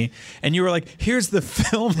money. And you were like, here's the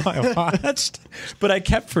film I watched, but I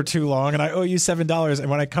kept for too long and I owe you $7. And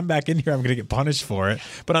when I come back in here, I'm going to get punished for it.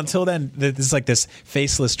 But until then, this is like this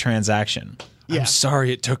faceless transaction. Yeah. I'm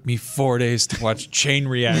sorry it took me 4 days to watch Chain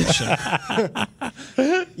Reaction.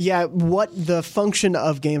 Yeah, what the function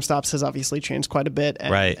of GameStops has obviously changed quite a bit.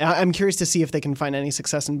 And Right. I'm curious to see if they can find any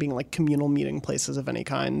success in being like communal meeting places of any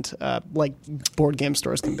kind, like board game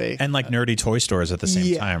stores can be. And like nerdy toy stores at the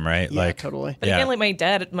same time, right? Yeah, Like totally. But again, like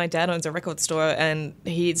my dad owns a record store, and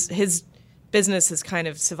his business has kind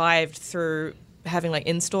of survived through having like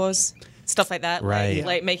in stores, stuff like that, Right.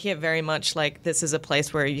 Like making it very much like this is a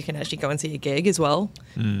place where you can actually go and see a gig as well.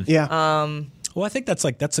 Yeah. Well, I think that's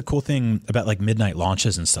a cool thing about like midnight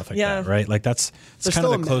launches and stuff like Yeah. that, right? Like that's There's kind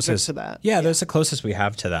still of a the magic closest to that. Yeah, that's the closest we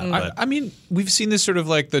have to that. But I mean, we've seen this sort of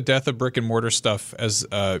like the death of brick and mortar stuff as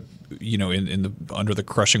in the under the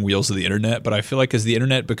crushing wheels of the internet. But I feel like as the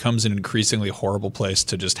internet becomes an increasingly horrible place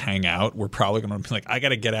to just hang out, we're probably going to be like, I got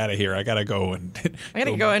to get out of here. I got to go and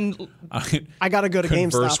I got to go to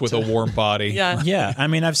converse GameStop with to- a warm body. yeah. yeah, I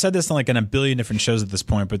mean, I've said this like in a billion different shows at this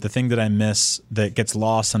point, but the thing that I miss that gets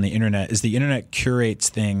lost on the internet is the internet curates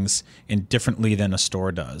things differently than a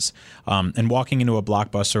store does. And walking into a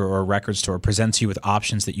Blockbuster or a record store presents you with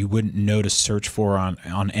options that you wouldn't know to search for on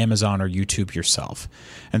Amazon or YouTube yourself.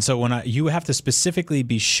 And so when you have to specifically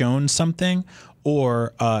be shown something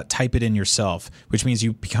or type it in yourself, which means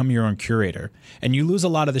you become your own curator. And you lose a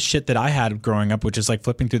lot of the shit that I had growing up, which is like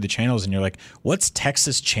flipping through the channels and you're like, what's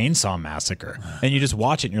Texas Chainsaw Massacre? And you just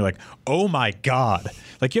watch it and you're like, oh my God.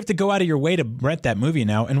 Like you have to go out of your way to rent that movie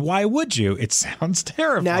now. And why would you? It sounds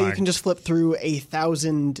terrifying. Now you can just flip through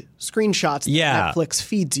 1,000 screenshots that Yeah. Netflix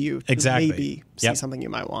feeds you to Exactly. maybe see Yep. something you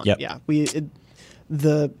might want. Yep. Yeah.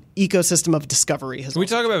 The ecosystem of discovery has Can we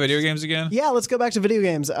also talk about video games again? Yeah, let's go back to video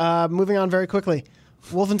games. Moving on very quickly.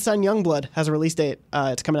 Wolfenstein Youngblood has a release date.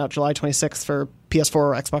 It's coming out July 26th for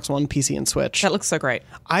PS4, Xbox One, PC, and Switch. That looks so great.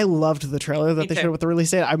 I loved the trailer that they too. showed with the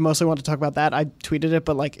release date. I mostly want to talk about that. I tweeted it,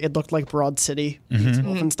 but like it looked like Broad City meets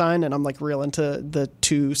Wolfenstein, and I'm like real into the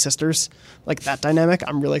two sisters, like that dynamic.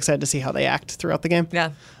 I'm really excited to see how they act throughout the game.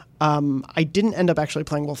 Yeah. I didn't end up actually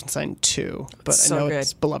playing Wolfenstein 2, but So I know good.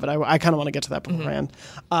 it's beloved. I kind of want to get to that beforehand.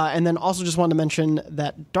 And then also just wanted to mention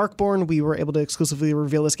that Darkborn, we were able to exclusively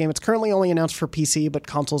reveal this game. It's currently only announced for PC, but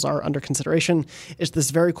consoles are under consideration. It's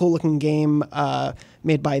this very cool looking game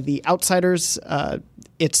made by The Outsiders.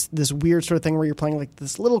 It's this weird sort of thing where you're playing like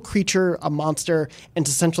this little creature, a monster, and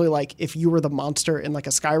it's essentially like if you were the monster in like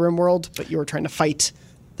a Skyrim world, but you were trying to fight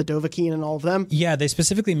the Dovahkiin and all of them. Yeah, they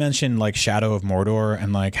specifically mentioned like Shadow of Mordor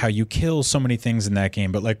and like how you kill so many things in that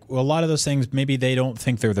game, but like a lot of those things maybe they don't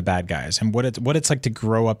think they're the bad guys. And what it's like to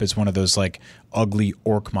grow up as one of those like ugly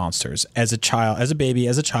orc monsters as a child, as a baby,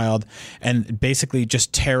 as a child, and basically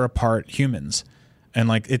just tear apart humans. And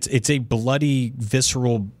like it's a bloody,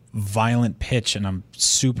 visceral, violent pitch, and I'm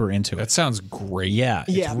super into it. That sounds great. Yeah,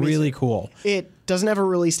 it's Yeah, me really too. cool. It doesn't have a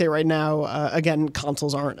release date right now. Again,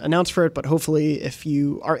 consoles aren't announced for it, but hopefully if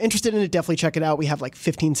you are interested in it, definitely check it out. We have like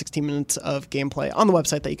 15, 16 minutes of gameplay on the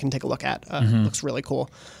website that you can take a look at. It looks really cool.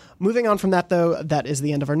 Moving on from that, though, that is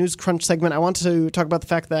the end of our News Crunch segment. I want to talk about the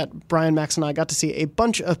fact that Brian, Max, and I got to see a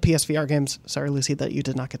bunch of PSVR games. Sorry, Lucy, that you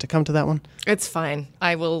did not get to come to that one. It's fine.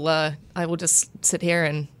 I will just sit here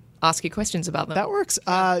and ask you questions about them. That works.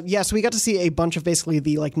 So we got to see a bunch of basically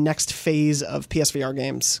the like next phase of PSVR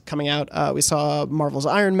games coming out. We saw Marvel's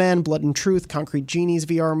Iron Man, Blood and Truth, Concrete Genie's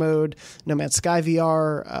VR mode, No Man's Sky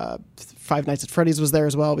VR, Five Nights at Freddy's was there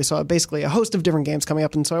as well. We saw basically a host of different games coming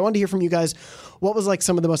up, and so I wanted to hear from you guys. What was like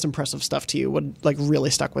some of the most impressive stuff to you? What like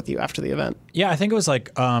really stuck with you after the event? Yeah, I think it was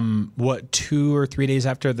like 2 or 3 days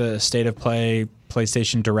after the State of Play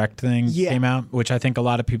PlayStation Direct thing came out, which I think a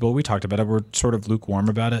lot of people, we talked about it, were sort of lukewarm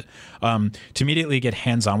about it. To immediately get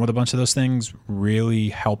hands-on with a bunch of those things really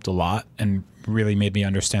helped a lot and really made me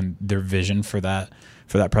understand their vision for that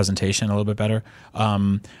presentation a little bit better.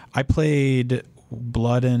 I played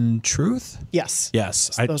Blood and Truth? Yes.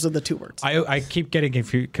 Those are the two words. I keep getting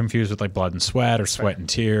confused with like Blood and Sweat or Sweat and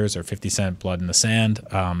Tears or 50 Cent Blood in the Sand.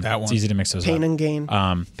 That one. It's easy to mix those up. Pain and Gain.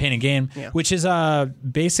 Pain and Gain, which is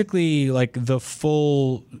basically like the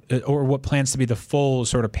full, or what plans to be the full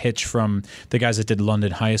sort of pitch from the guys that did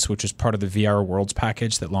London Heist, which is part of the VR Worlds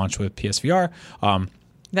package that launched with PSVR.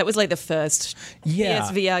 That was like the first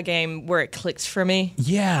PSVR game where it clicked for me.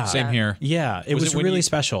 Yeah. Same here. Yeah. It was when really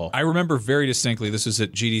special. I remember very distinctly, this was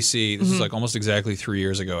at GDC. This was like almost exactly 3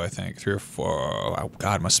 years ago, I think. 3 or 4. Oh,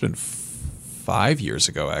 God, it must have been 5 years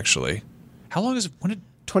ago, actually. How long is it? When did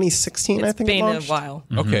 2016, I It's think it been a launched. while.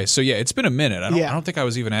 Okay, so yeah, it's been a minute. I don't think I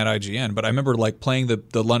was even at IGN, but I remember like playing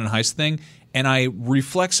the London Heist thing, and I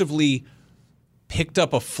reflexively picked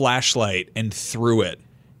up a flashlight and threw it,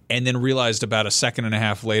 and then realized about a second and a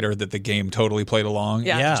half later that the game totally played along.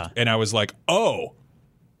 Yeah. And I was like, oh,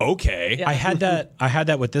 okay. Yeah. I had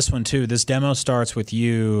that with this one too. This demo starts with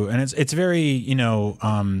you, and it's very,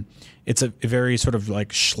 it's a very sort of like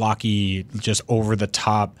schlocky, just over the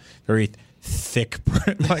top, very thick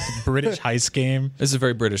like British heist game. This is a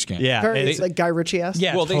very British game. Yeah. It's like Guy Ritchie-esque.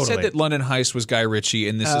 Yeah. Well, they said totally. that London Heist was Guy Ritchie,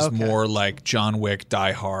 and this is okay. more like John Wick,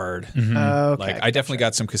 Die Hard. Okay, Like I definitely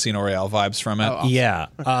got some Casino Royale vibes from it. awesome. Yeah,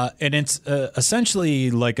 and it's essentially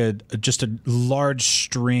like just a large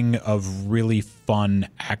string of really fun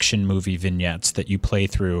action movie vignettes that you play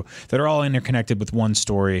through that are all interconnected with one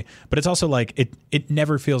story. But it's also like it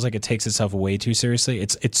never feels like it takes itself way too seriously.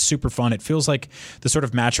 It's super fun. It feels like the sort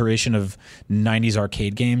of maturation of 90s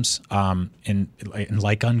arcade games, and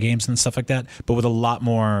light gun games and stuff like that, but with a lot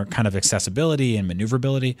more kind of accessibility and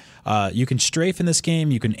maneuverability. You can strafe in this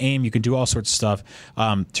game, you can aim, you can do all sorts of stuff.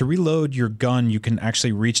 To reload your gun, you can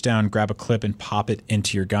actually reach down, grab a clip, and pop it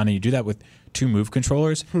into your gun, and you do that with 2 Move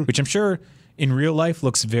controllers, which I'm sure in real life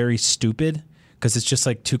looks very stupid because it's just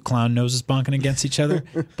like 2 clown noses bonking against each other.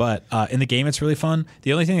 But in the game, it's really fun.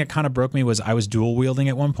 The only thing that kind of broke me was I was dual wielding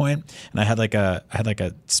at one point, and I had like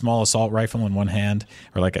a small assault rifle in one hand,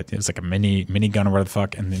 or it was like a mini gun or whatever the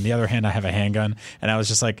fuck, and in the other hand I have a handgun, and I was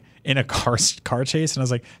just like in a car chase, and I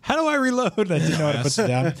was like, how do I reload? And I didn't know how to put it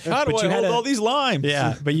down. How do But I you had hold all these limes?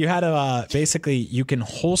 Yeah, but you had to basically you can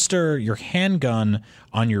holster your handgun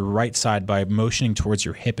on your right side by motioning towards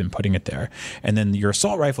your hip and putting it there, and then your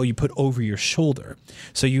assault rifle you put over your shoulder.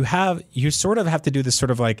 So you sort of have to do this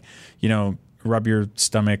sort of like, rub your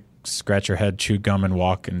stomach, scratch your head, chew gum, and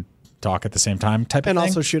walk and talk at the same time type of And thing.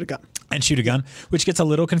 also shoot a gun. and shoot a gun, which gets a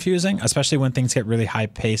little confusing, especially when things get really high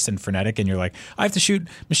paced and frenetic and you're like, I have to shoot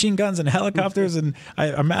machine guns and helicopters and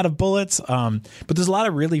I'm out of bullets. But there's a lot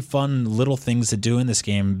of really fun little things to do in this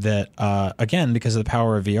game that, again, because of the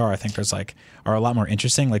power of VR, I think are a lot more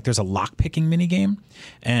interesting. Like there's a lock picking mini game.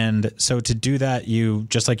 And so to do that, you,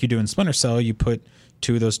 just like you do in Splinter Cell, you put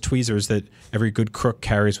two of those tweezers that every good crook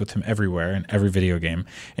carries with him everywhere in every video game,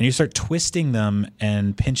 and you start twisting them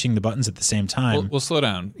and pinching the buttons at the same time. We'll slow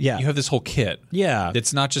down. Yeah. You have this whole kit. Yeah.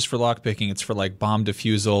 It's not just for lockpicking, it's for like bomb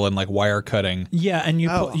defusal and like wire cutting. Yeah, and you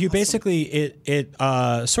awesome. basically it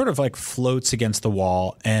sort of like floats against the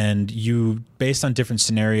wall, and you, based on different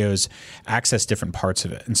scenarios, access different parts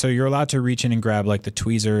of it. And so you're allowed to reach in and grab like the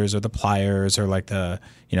tweezers or the pliers or like the,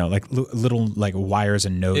 like little like wires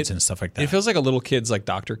and nodes and stuff like that. It feels like a little kid's like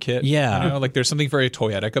doctor kit. Yeah. You know, like there's something very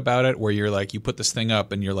toyetic about it where you're like, you put this thing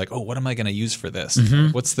up and you're like, oh, what am I going to use for this?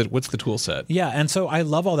 What's the tool set? Yeah, and so I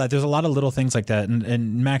love all that. There's a lot of little things like that.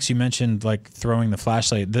 And Max, you mentioned like throwing the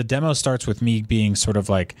flashlight. The demo starts with me being sort of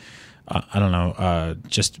like, I don't know,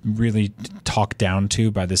 just really talked down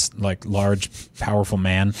to by this like large, powerful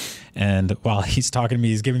man. And while he's talking to me,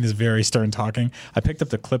 he's giving this very stern talking. I picked up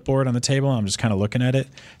the clipboard on the table and I'm just kind of looking at it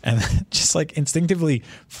and just like instinctively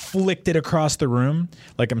flicked it across the room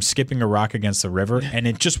like I'm skipping a rock against the river, and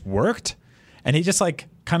it just worked. And he just like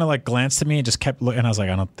kind of like glanced at me and just kept looking. And I was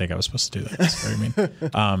like, I don't think I was supposed to do that. That's very mean.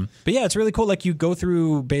 But yeah, it's really cool. Like you go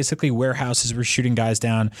through basically warehouses, we're shooting guys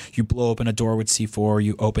down. You blow open a door with C4.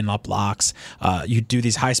 You open up locks. You do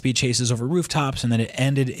these high speed chases over rooftops, and then it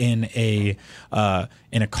ended in a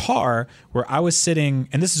car where I was sitting.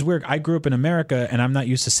 And this is weird. I grew up in America, and I'm not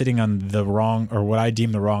used to sitting on the wrong, or what I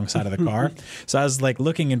deem the wrong side of the car. So I was like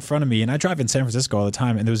looking in front of me, and I drive in San Francisco all the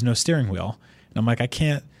time, and there was no steering wheel. And I'm like, I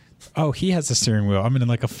can't. Oh, he has a steering wheel. I'm in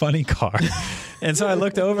like a funny car. And so I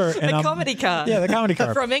looked over. And The comedy car. Yeah, the comedy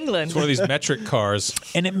car. From England. It's one of these metric cars.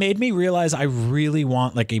 And it made me realize I really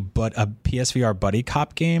want like a PSVR buddy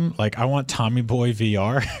cop game. Like I want Tommy Boy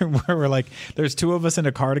VR where we're like, there's two of us in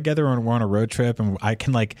a car together and we're on a road trip, and I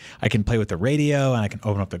can play with the radio, and I can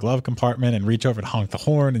open up the glove compartment and reach over and honk the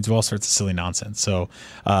horn and do all sorts of silly nonsense. So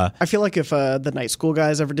I feel like if the Night School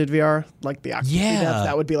guys ever did VR, like the Oxygen Yeah. devs,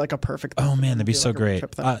 that would be like a perfect thing. Oh man, that'd be Like so a road great.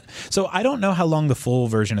 trip thing. So I don't know how long the full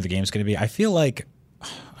version of the game is going to be. I feel like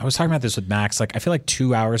I was talking about this with Max. Like I feel like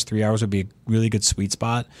 2 hours, 3 hours would be a really good sweet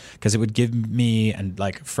spot, because it would give me and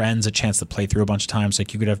like friends a chance to play through a bunch of times.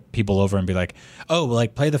 Like you could have people over and be like, oh, well,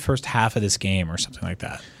 like play the first half of this game or something like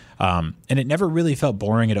that. And it never really felt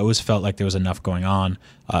boring. It always felt like there was enough going on.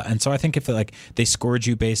 And so I think if like they scored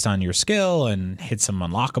you based on your skill and hit some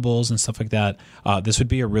unlockables and stuff like that, this would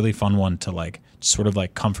be a really fun one to like sort of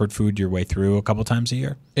like comfort food your way through a couple times a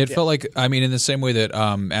year. It felt like, I mean, in the same way that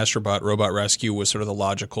Astrobot Robot Rescue was sort of the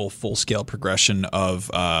logical full-scale progression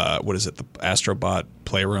of, what is it, the Astrobot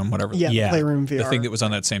Playroom, whatever. Yeah, Playroom VR. The thing that was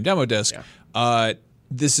on that same demo disc.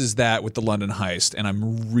 This is that with the London Heist, and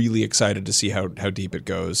I'm really excited to see how deep it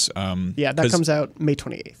goes. Yeah, that comes out May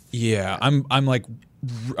 28th. Yeah,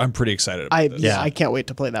 I'm pretty excited about this. I can't wait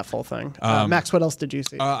to play that full thing. Max, what else did you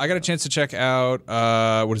see? I got a chance to check out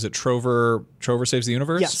what is it? Trover Saves the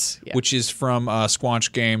Universe. Yes, yeah. Which is from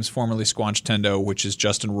Squanch Games, formerly Squanch Tendo, which is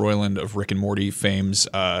Justin Roiland of Rick and Morty fame's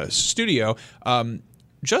studio.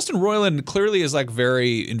 Justin Roiland clearly is like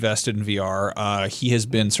very invested in VR. He has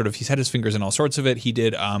been he's had his fingers in all sorts of it. He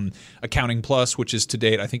did Accounting Plus, which is to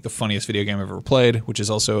date I think the funniest video game I've ever played, which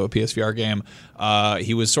is also a PSVR game.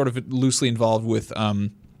 He was sort of loosely involved with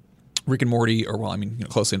Rick and Morty, or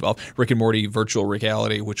closely involved, Rick and Morty Virtual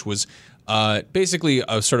Reality, which was basically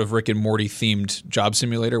a sort of Rick and Morty themed job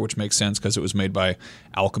simulator, which makes sense because it was made by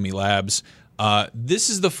Alchemy Labs.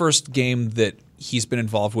 This is the first game that he's been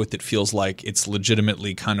involved with that feels like it's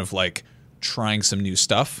legitimately kind of like trying some new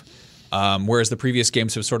stuff. Whereas the previous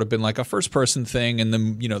games have sort of been like a first person thing, and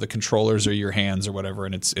then, the controllers are your hands or whatever.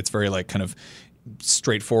 And it's very like kind of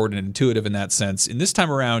straightforward and intuitive in that sense. In this time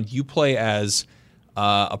around, you play as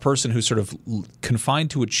a person who's sort of confined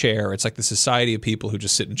to a chair. It's like the society of people who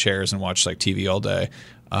just sit in chairs and watch like TV all day.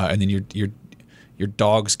 And then your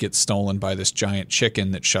dogs get stolen by this giant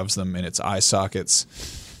chicken that shoves them in its eye sockets.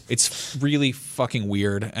 It's really fucking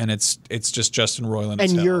weird, and it's just Justin Roiland.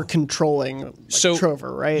 And you're controlling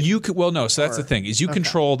Trover, right? So that's the thing, is you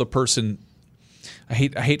control the person. I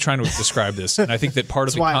hate trying to describe this, and I think that part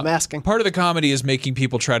of I'm asking. Part of the comedy is making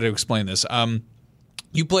people try to explain this.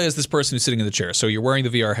 You play as this person who's sitting in the chair, so you're wearing the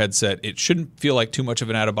VR headset. It shouldn't feel like too much of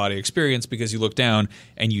an out-of-body experience because you look down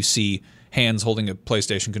and you see hands holding a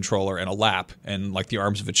PlayStation controller and a lap and like the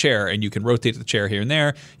arms of a chair, and you can rotate the chair here and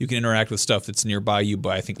there. You can interact with stuff that's nearby you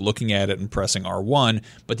by, I think, looking at it and pressing R1.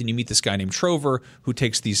 But then you meet this guy named Trover who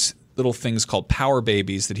takes these little things called power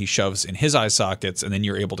babies that he shoves in his eye sockets, and then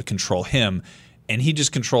you're able to control him. And he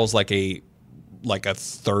just controls like a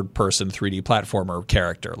third person 3D platformer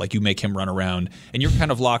character. Like you make him run around, and you're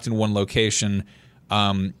kind of locked in one location.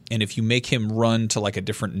 And if you make him run to like a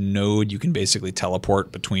different node, you can basically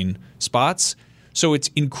teleport between spots. So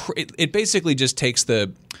it basically just takes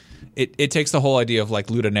it takes the whole idea of like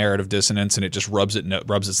ludonarrative dissonance, and it just rubs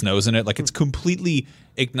its nose in it. Like it's completely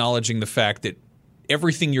acknowledging the fact that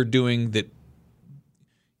everything you're doing that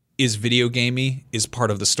is video gamey is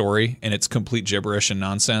part of the story, and it's complete gibberish and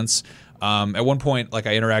nonsense. At one point, like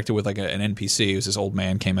I interacted with like an NPC. It was this old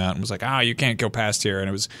man came out and was like, you can't go past here.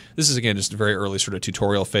 And this is again just very early sort of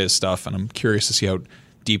tutorial phase stuff, and I'm curious to see how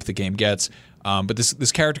deep the game gets. But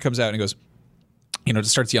this character comes out and he goes,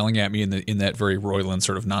 just starts yelling at me in that very Roiland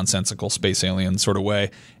sort of nonsensical space alien sort of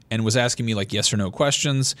way, and was asking me like yes or no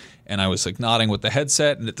questions, and I was like nodding with the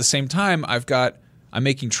headset, and at the same time I'm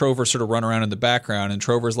making Trover sort of run around in the background, and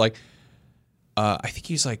Trover's like, I think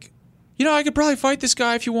he's like, I could probably fight this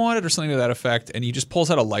guy if you wanted, or something to that effect, and he just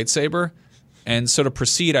pulls out a lightsaber, and so to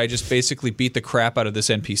proceed, I just basically beat the crap out of this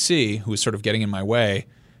NPC who was sort of getting in my way,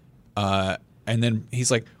 and then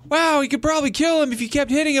he's like, wow, you could probably kill him if you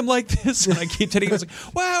kept hitting him like this. And I keep hitting him. I was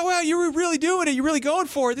like, wow, you were really doing it. You're really going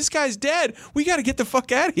for it. This guy's dead. We got to get the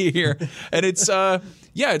fuck out of here. And it's,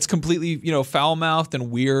 it's completely, foul-mouthed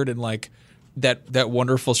and weird, and like that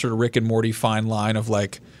wonderful sort of Rick and Morty fine line of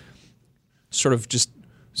like sort of just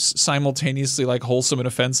simultaneously like wholesome and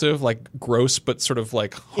offensive, like gross but sort of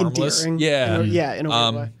like harmless. Endearing. Yeah. In a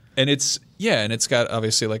weird way. And it's got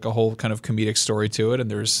obviously like a whole kind of comedic story to it,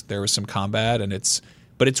 and there was some combat,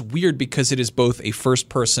 but it's weird because it is both a first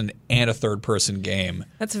person and a third person game.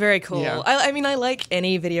 That's very cool. Yeah. I mean, I like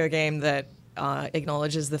any video game that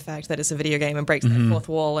acknowledges the fact that it's a video game and breaks that fourth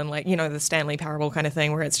wall, and like the Stanley Parable kind of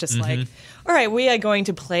thing, where it's just like, all right, we are going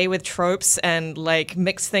to play with tropes and like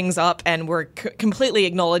mix things up, and we're completely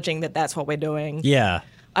acknowledging that that's what we're doing. Yeah,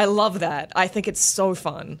 I love that. I think it's so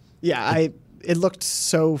fun. Yeah, it looked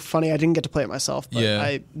so funny. I didn't get to play it myself, but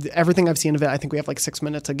Yeah. everything I've seen of it, I think we have like 6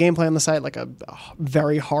 minutes of gameplay on the site, like a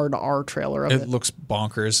very hard R trailer of it. It looks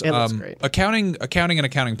bonkers. It looks great. Accounting and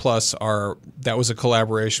Accounting Plus that was a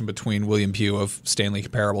collaboration between William Pugh of Stanley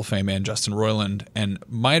Parable fame and Justin Roiland. And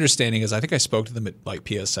my understanding is I think I spoke to them at like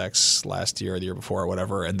PSX last year or the year before or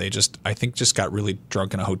whatever, and they just got really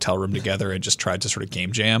drunk in a hotel room together and just tried to sort of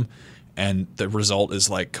game jam. And the result is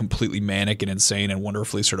like completely manic and insane and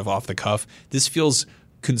wonderfully sort of off the cuff. This feels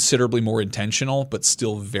considerably more intentional, but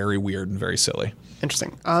still very weird and very silly.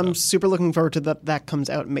 Interesting. I'm super looking forward to that. That comes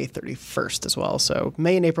out May 31st as well. So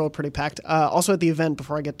May and April are pretty packed. Also at the event,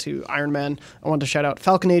 before I get to Iron Man, I wanted to shout out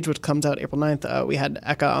Falcon Age, which comes out April 9th. We had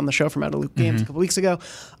Eka on the show from Out of Loop Games a couple weeks ago.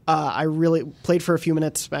 I really played for a few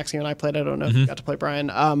minutes. Maxie and I played. I don't know if you got to play,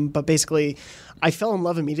 Brian. But basically, I fell in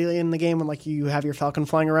love immediately in the game when like you have your Falcon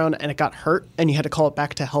flying around and it got hurt and you had to call it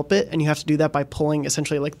back to help it, and you have to do that by pulling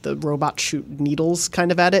essentially like the robot shoot needles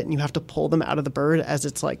kind of at it, and you have to pull them out of the bird as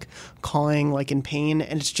it's like cawing like in pain,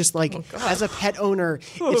 and it's just like as a pet owner,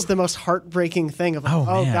 it's the most heartbreaking thing of like,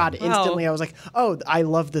 oh man. god, instantly I was like, oh, I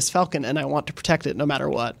love this Falcon and I want to protect it no matter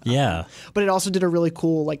what. Yeah. But it also did a really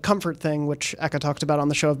cool like comfort thing, which Eka talked about on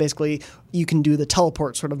the show. Of basically, you can do the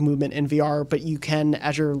teleport sort of movement in VR, but you can,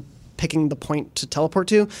 as you're picking the point to teleport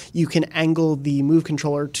to, you can angle the move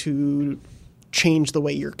controller to change the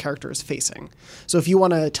way your character is facing. So if you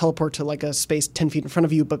want to teleport to like a space 10 feet in front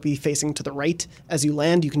of you but be facing to the right as you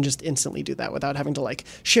land, you can just instantly do that without having to like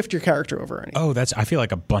shift your character over or anything. Oh, I feel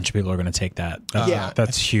like a bunch of people are going to take that. Yeah.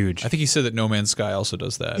 That's huge. I think he said that No Man's Sky also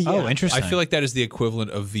does that. Yeah. Oh, interesting. I feel like that is the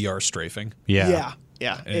equivalent of VR strafing. Yeah.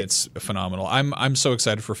 Yeah. And it's phenomenal. I'm so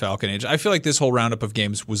excited for Falcon Age. I feel like this whole roundup of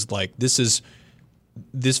games was like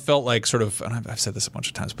this felt like sort of, and I've said this a bunch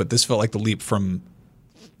of times, but this felt like the leap from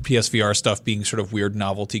PSVR stuff being sort of weird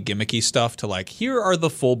novelty gimmicky stuff to like, here are the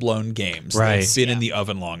full-blown games that have been in the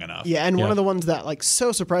oven long enough. Yeah, and one of the ones that like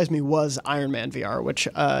so surprised me was Iron Man VR, which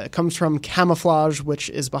comes from Camouflage, which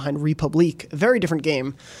is behind Republique, a very different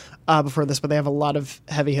game before this, but they have a lot of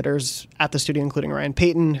heavy hitters at the studio, including Ryan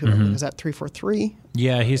Payton, who is at 343.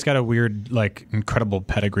 Yeah, he's got a weird, like, incredible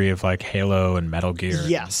pedigree of like Halo and Metal Gear.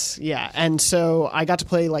 Yes, yeah. And so I got to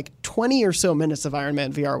play like 20 or so minutes of Iron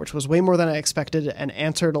Man VR, which was way more than I expected, and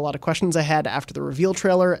answered a lot of questions I had after the reveal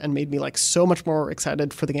trailer, and made me like so much more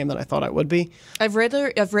excited for the game than I thought I would be. I've read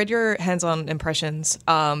your hands-on impressions,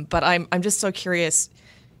 but I'm just so curious.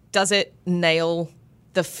 Does it nail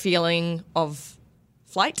the feeling of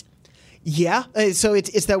flight? Yeah, so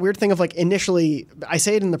it's that weird thing of like initially, I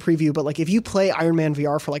say it in the preview, but like if you play Iron Man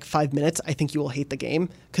VR for like 5 minutes, I think you will hate the game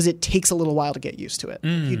because it takes a little while to get used to it.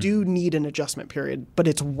 You do need an adjustment period, but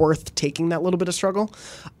it's worth taking that little bit of struggle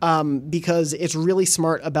because it's really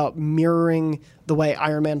smart about mirroring the way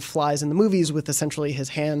Iron Man flies in the movies with essentially his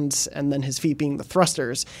hands and then his feet being the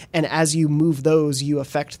thrusters. And as you move those, you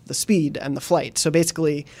affect the speed and the flight. So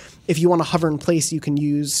basically, if you want to hover in place, you can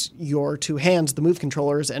use your two hands, the move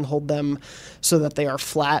controllers, and hold them so that they are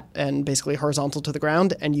flat and basically horizontal to the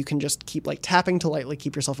ground. And you can just keep like tapping to lightly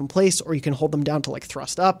keep yourself in place, or you can hold them down to like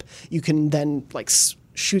thrust up. You can then like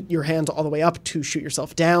shoot your hands all the way up to shoot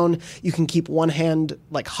yourself down. You can keep one hand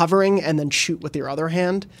like hovering and then shoot with your other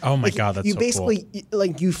hand. Oh my like, God, that's you so basically cool.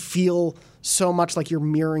 like you feel so much like you're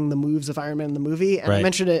mirroring the moves of Iron Man in the movie. And I Right.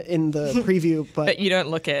 mentioned it in the preview, but But you don't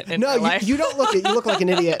look it in no, real life. you don't look it. You look like an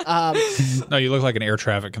idiot. No, you look like an air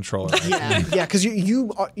traffic controller. Right? Yeah, because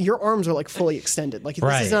your arms are like fully extended. Like this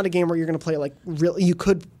Right. is not a game where you're going to play like really. You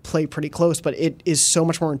could play pretty close, but it is so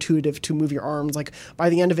much more intuitive to move your arms. Like by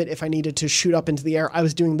the end of it, if I needed to shoot up into the air, I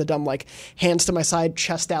was doing the dumb like hands to my side,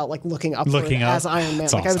 chest out, like looking up as Iron Man.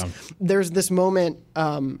 That's like awesome. There's this moment.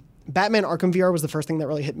 Batman Arkham VR was the first thing that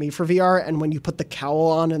really hit me for VR, and when you put the cowl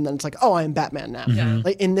on, and then it's like, oh, I'm Batman now.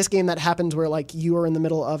 Like in this game, that happens where like you are in the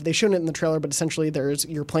middle of. They showed it in the trailer, but essentially,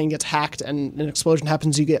 your plane gets hacked, and an explosion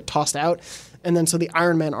happens. You get tossed out, and then so the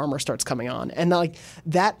Iron Man armor starts coming on, and like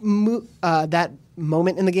that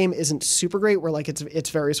moment in the game isn't super great. Where like it's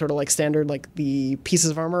very sort of like standard. Like the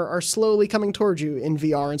pieces of armor are slowly coming towards you in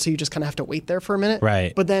VR, and so you just kind of have to wait there for a minute.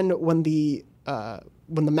 Right. But then when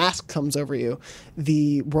the mask comes over you,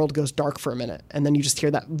 the world goes dark for a minute, and then you just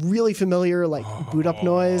hear that really familiar like boot up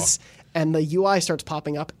noise, and the UI starts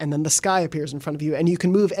popping up, and then the sky appears in front of you, and you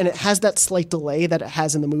can move, and it has that slight delay that it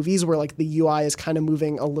has in the movies where like the UI is kind of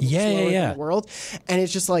moving a little slower than the world, and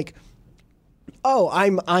it's just like, oh,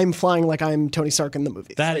 I'm flying like I'm Tony Stark in the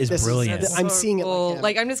movie. That is brilliant. I'm seeing it like him.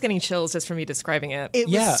 Like I'm just getting chills just from you describing it. It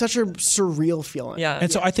was such a surreal feeling. Yeah.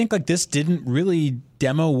 And so I think like this didn't really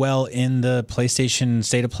demo well in the PlayStation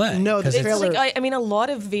State of Play. No, the It's trailer. like I mean, a lot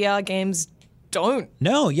of VR games don't.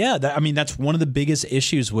 No, yeah. I mean, that's one of the biggest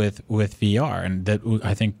issues with VR, and that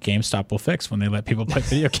I think GameStop will fix when they let people play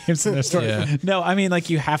video games in their store. Yeah. No, I mean, like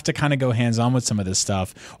you have to kind of go hands-on with some of this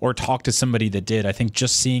stuff or talk to somebody that did. I think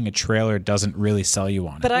just seeing a trailer doesn't really sell you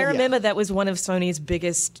on it. But I remember that was one of Sony's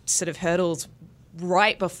biggest sort of hurdles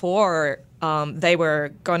right before they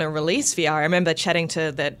were going to release VR. I remember chatting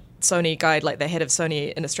to that Sony guy, like the head of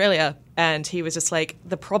Sony in Australia, and he was just like,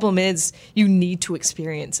 the problem is you need to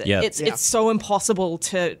experience it. Yep. It's so impossible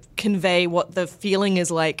to convey what the feeling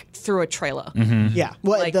is like through a trailer. Yeah.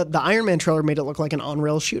 Well, Like- the Iron Man trailer made it look like an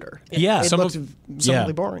on-rail shooter. Yeah. It Some looked of- somewhat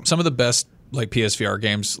yeah. boring. Some of the best like PSVR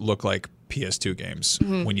games look like PS2 games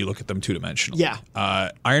when you look at them two-dimensionally.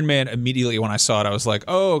 Yeah. Iron Man, immediately when I saw it, I was like,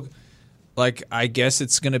 oh, like I guess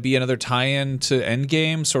it's going to be another tie-in to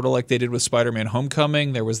Endgame, sort of like they did with Spider-Man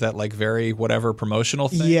Homecoming. There was that like very whatever promotional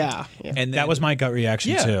thing. Yeah. And then, That was my gut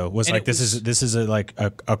reaction Yeah. too. Was And like it this is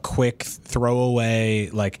a quick throwaway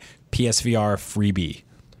like PSVR freebie.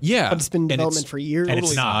 yeah, But it's been in And development for years. and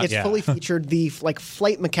it's not, It's yeah. fully featured. The like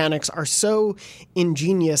flight mechanics are so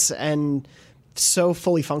ingenious and so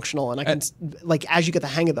fully functional, and I can like as you get the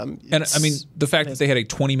hang of them. And it's I mean, the fact that they had a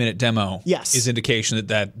 20-minute demo Yes. is indication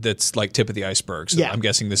that's like tip of the iceberg. So Yeah. I'm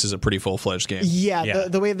guessing this is a pretty full-fledged game. Yeah, Yeah.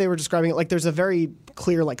 the way they were describing it, like there's a very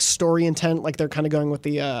clear like story intent. Like they're kind of going with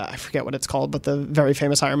the I forget what it's called, but the very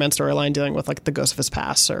famous Iron Man storyline dealing with like the ghost of his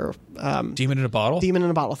past or Demon in a bottle? Demon in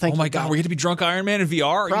a bottle. Thank Oh you. my God, we're going to be drunk Iron Man in VR?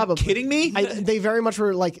 Are Probably. you kidding me? They very much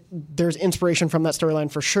were like, there's inspiration from that storyline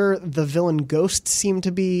for sure. The villain Ghost seemed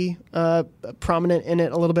to be prominent in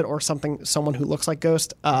it a little bit, or someone who looks like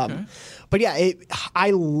Ghost. But yeah,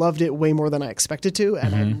 I loved it way more than I expected to,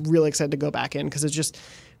 and I'm really excited to go back in because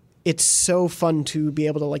it's so fun to be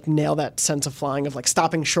able to like nail that sense of flying, of like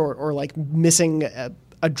stopping short or like missing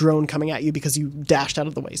a drone coming at you because you dashed out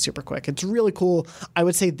of the way super quick. It's really cool. I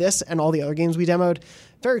would say this and all the other games we demoed,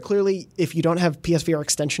 very clearly, if you don't have PSVR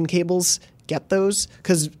extension cables, get those,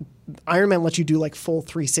 because Iron Man lets you do like full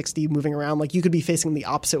 360 moving around. Like you could be facing the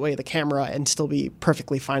opposite way of the camera and still be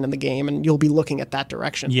perfectly fine in the game, and you'll be looking at that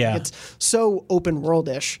direction. Yeah. Like, it's so open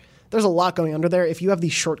world-ish there's a lot going under there. If you have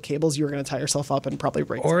these short cables, you're going to tie yourself up and probably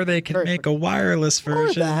break. Or they can make a wireless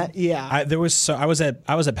version. Or that, yeah. I was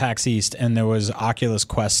at PAX East, and there was Oculus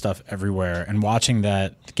Quest stuff everywhere, and watching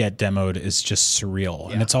that get demoed is just surreal.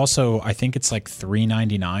 Yeah. And it's also, I think it's like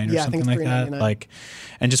 $399 or something like that. Like,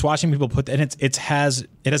 and just watching people put, and it has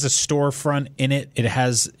a storefront in it. It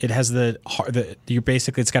has you're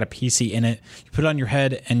basically, it's got a PC in it. You put it on your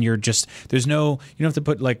head, and you don't have to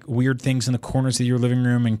put like weird things in the corners of your living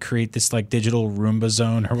room and create this like digital Roomba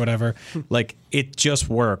zone or whatever. Like, it just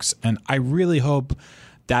works. And I really hope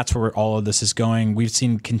that's where all of this is going. We've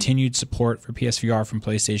seen continued support for PSVR from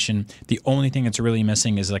PlayStation. The only thing that's really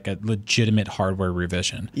missing is like a legitimate hardware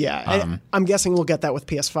revision. Yeah, I'm guessing we'll get that with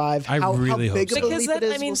PS5. I really hope so.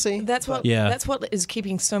 Because we'll see. That's what is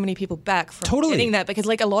keeping so many people back from getting that, because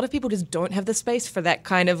like a lot of people just don't have the space for that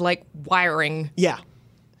kind of like wiring. Yeah.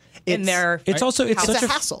 In their it's such a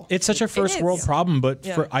hassle. It's such a first world problem, but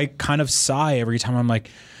I kind of sigh every time I'm like,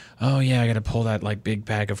 oh yeah, I got to pull that like big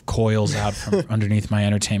bag of coils out from underneath my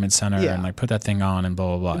entertainment center and like put that thing on and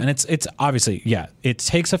blah blah blah. And it's obviously it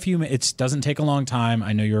takes a few minutes. It doesn't take a long time.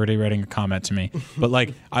 I know you're already writing a comment to me, but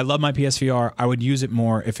like I love my PSVR. I would use it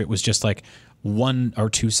more if it was just like 1 or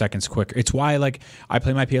 2 seconds quicker. It's why like I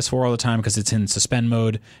play my PS4 all the time, because it's in suspend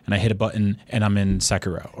mode and I hit a button and I'm in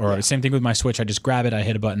Sekiro. Or same thing with my Switch. I just grab it, I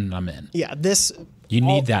hit a button, and I'm in. Yeah, you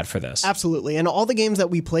need that for this. Absolutely. And all the games that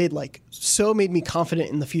we played like so made me confident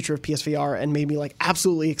in the future of PSVR and made me like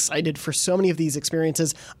absolutely excited for so many of these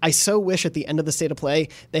experiences. I so wish at the end of the State of Play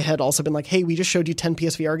they had also been like, hey, we just showed you 10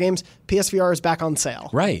 PSVR games. PSVR is back on sale.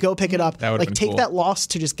 Right. Go pick it up. That like take that loss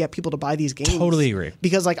to just get people to buy these games. Totally agree.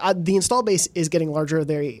 Because like the install base is getting larger.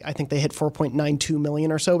 I think they hit 4.92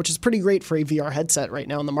 million or so, which is pretty great for a VR headset right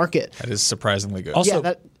now in the market. That is surprisingly good. Also,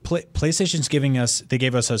 PlayStation's they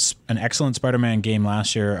gave us an excellent Spider-Man game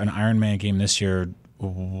last year, an Iron Man game this year.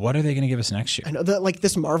 What are they going to give us next year? I know that like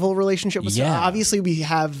this Marvel relationship was obviously we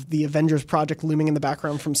have the Avengers project looming in the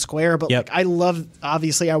background from Square, but like I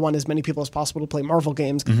want as many people as possible to play Marvel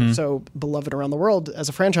games because they're so beloved around the world as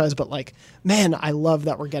a franchise. But like, man, I love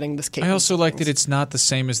that we're getting this. I also like that it's not the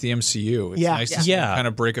same as the MCU. It's nice to kind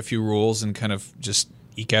of break a few rules and kind of just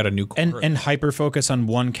eke out a new corner. And hyper focus on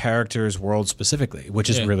one character's world specifically, which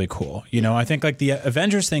is really cool. You know, I think like the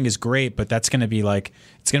Avengers thing is great, but that's going to be like,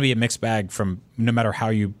 it's going to be a mixed bag from no matter how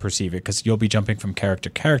you perceive it, because you'll be jumping from character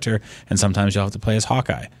to character, and sometimes you'll have to play as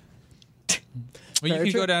Hawkeye. Well,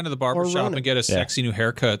 you can go down to the barber shop and get a sexy new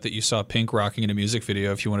haircut that you saw Pink rocking in a music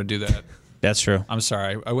video if you want to do that. That's true. I'm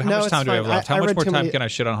sorry. How much time do we have left? How much more time can I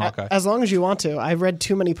shit on Hawkeye? As long as you want to. I read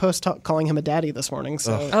too many posts calling him a daddy this morning.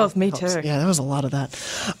 So me too. Yeah, there was a lot of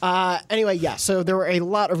that. Anyway, so there were a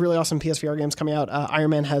lot of really awesome PSVR games coming out. Iron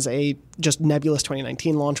Man has a just nebulous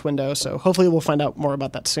 2019 launch window, so hopefully we'll find out more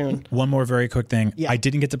about that soon. One more very quick thing. Yeah. I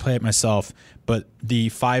didn't get to play it myself, but the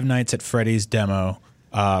Five Nights at Freddy's demo,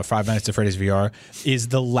 Five Nights at Freddy's VR, is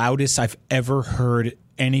the loudest I've ever heard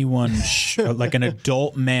anyone like an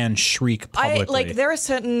adult man shriek publicly. There are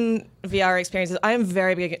certain VR experiences. I am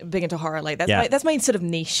very big into horror. Like that's my sort of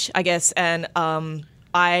niche, I guess. And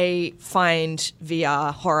I find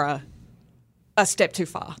VR horror a step too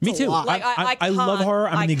far. Me too. Like I love horror.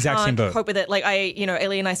 I'm in the exact same boat. Cope with it. Like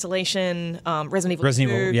Alien Isolation, Resident Evil.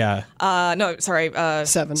 Resident Evil, yeah. No, sorry.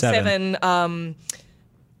 7.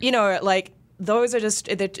 Like those are just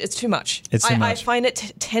it's too much. It's too much. I find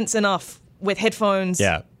it tense enough with headphones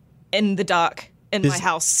in the dark in my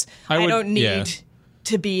house. I don't need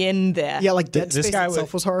to be in there. Yeah, like Dead Space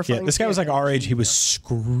itself was horrifying. Yeah, this guy was like our age. He was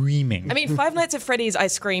screaming. I mean, Five Nights at Freddy's, I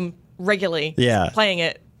scream regularly playing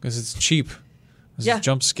it. Because it's cheap. It's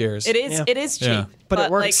jump scares. It is. It is cheap, but it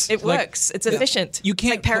works. Like, it works. It's efficient. You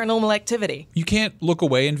can't it's like Paranormal Activity. You can't look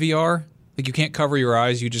away in VR. Like you can't cover your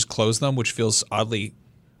eyes. You just close them, which feels oddly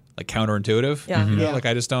like counterintuitive. Yeah. You know? Like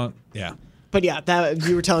I just don't. Yeah. But yeah, that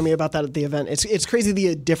you were telling me about that at the event. It's crazy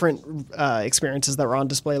the different experiences that were on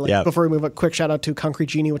display. Like before we move, a quick shout out to Concrete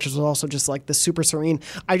Genie, which was also just like the super serene.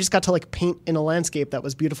 I just got to like paint in a landscape that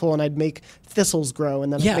was beautiful, and I'd make thistles grow,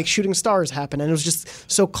 and then I'd make shooting stars happen, and it was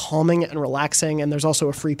just so calming and relaxing. And there's also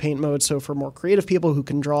a free paint mode, so for more creative people who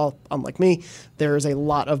can draw, unlike me, there is a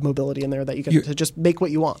lot of mobility in there that you get to just make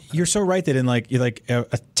what you want. You're so right that in like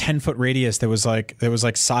a 10-foot radius, there was like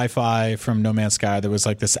sci-fi from No Man's Sky. There was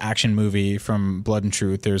like this action movie from Blood and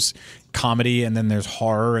Truth. There's comedy, and then there's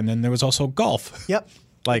horror, and then there was also golf. Yep.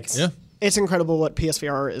 It's incredible what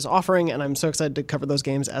PSVR is offering, and I'm so excited to cover those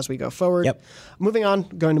games as we go forward. Yep.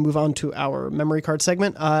 Going to move on to our memory card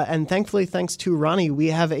segment, and thankfully, thanks to Ronnie, we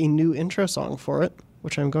have a new intro song for it,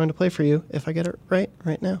 which I'm going to play for you if I get it right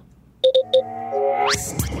now.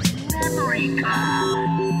 Memory card.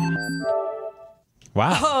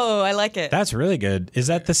 Wow. Oh, I like it. That's really good. Is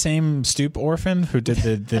that the same Stoop orphan who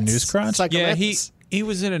did the news crunch? Yeah, he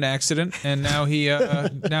was in an accident, and now he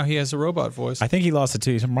has a robot voice. I think he lost it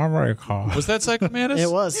too. He's my car. Was that Psycho Mantis? It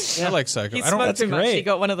was. I like Psycho. He I don't. smoked too much. great. He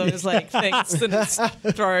got one of those like things in his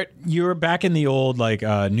throat. You were back in the old like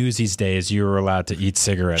Newsies days. You were allowed to eat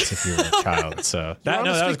cigarettes if you were a child. So that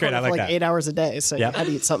was great. I like that. 8 hours a day, so you had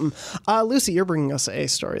to eat something. Lucy, you're bringing us a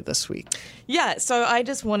story this week. Yeah, so I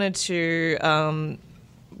just wanted to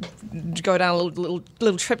go down a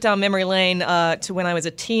little trip down memory lane to when I was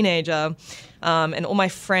a teenager, and all my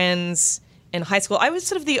friends in high school. I was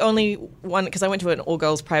sort of the only one, because I went to an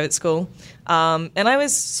all-girls private school, and I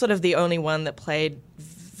was sort of the only one that played.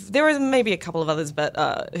 There were maybe a couple of others, but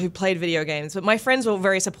who played video games. But my friends were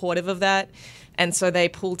very supportive of that, and so they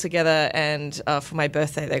pulled together, and for my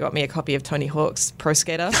birthday, they got me a copy of Tony Hawk's Pro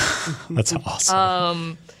Skater. That's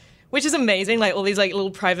awesome. Which is amazing, like all these like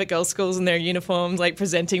little private girls' schools in their uniforms, like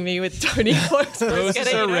presenting me with Tony Hawk's Pro Roses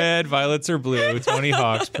Skater. are red, violets are blue. Tony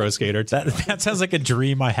Hawk's Pro Skater. That sounds like a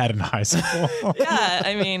dream I had in high school. Yeah,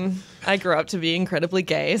 I mean, I grew up to be incredibly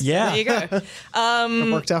gay. So Yeah. there you go.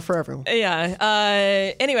 It worked out for everyone.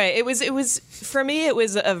 Yeah. Anyway, it was for me. It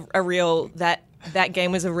was a real that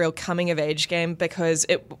game was a real coming of age game, because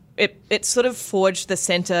it sort of forged the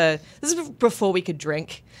center. This is before we could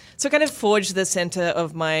drink, so it kind of forged the center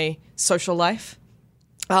of my social life.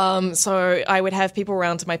 So I would have people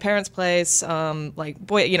around to my parents' place, like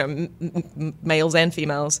males and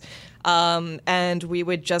females, and we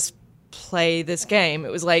would just play this game.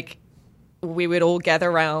 It was like we would all gather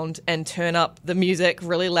around and turn up the music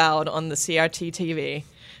really loud on the CRT TV,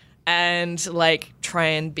 and like try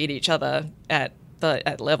and beat each other at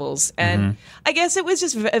levels. And I guess it was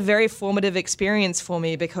just a very formative experience for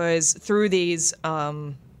me, because through these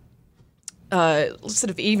sort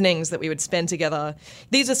of evenings that we would spend together,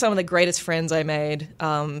 these are some of the greatest friends I made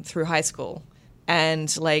through high school.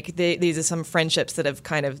 And like these are some friendships that have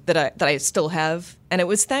that I still have. And it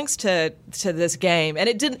was thanks to this game. And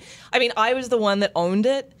it didn't. I mean, I was the one that owned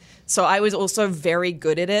it, so I was also very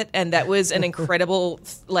good at it. And that was an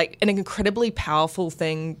incredibly powerful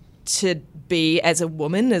thing to be as a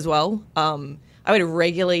woman as well. I would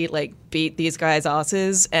regularly like beat these guys'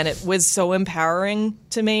 asses, and it was so empowering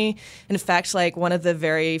to me. In fact, like one of the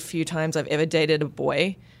very few times I've ever dated a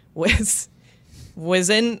boy was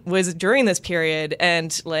during this period,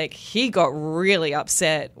 and like he got really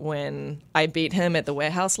upset when I beat him at the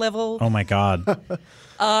warehouse level. Oh my God.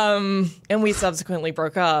 And we subsequently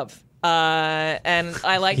broke up. And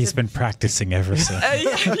I like He's been practicing ever since.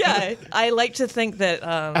 yeah, I like to think that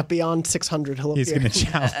At Beyond 600, he'll He's appear. going to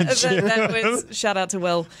challenge you. that was shout out to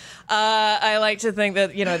Will. I like to think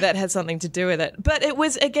that that had something to do with it. But it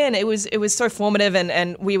was so formative,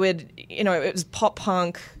 and we would it was pop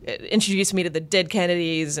punk. It introduced me to the Dead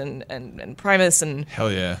Kennedys and Primus and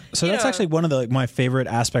Hell yeah. So that's actually one of my favorite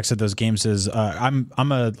aspects of those games is I'm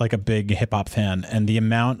a big hip hop fan, and the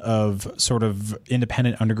amount of sort of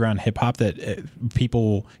independent underground hip hop that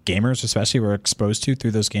gamers especially were exposed to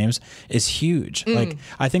through those games is huge. Like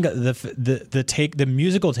I think the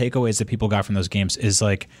musical takeaways that people got from those games is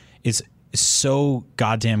so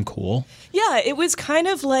goddamn cool. Yeah, it was kind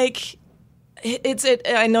of like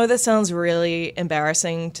I know this sounds really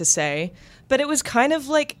embarrassing to say, but it was kind of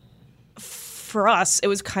like, for us, it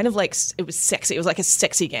was kind of like, it was sexy. It was like a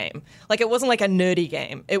sexy game. Like it wasn't like a nerdy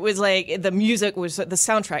game. It was like the music was, the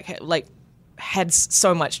soundtrack had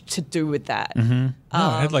so much to do with that. No,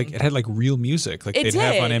 it had like real music, like they'd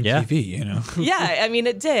have on MTV. Yeah, I mean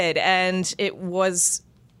it did, and it was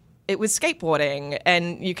skateboarding,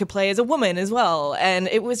 and you could play as a woman as well, and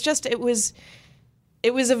it was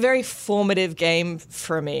a very formative game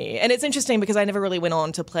for me. And it's interesting because I never really went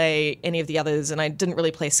on to play any of the others, and I didn't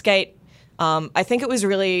really play skate. I think it was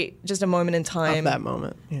really just a moment in time. Of that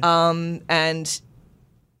moment. Yeah. And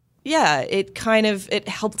yeah, it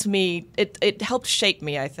helped me. It helped shape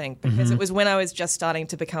me, I think, because it was when I was just starting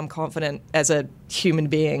to become confident as a human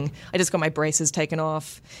being. I just got my braces taken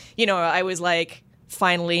off. I was like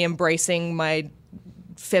finally embracing my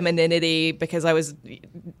femininity because I was,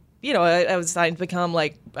 I was starting to become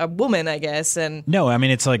like a woman, I guess. And no, I mean,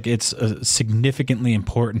 it's significantly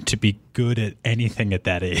important to be good at anything at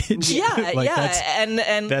that age. Yeah, and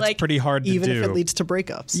that's like, pretty hard to do. Even if it leads to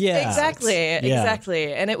breakups. Yeah,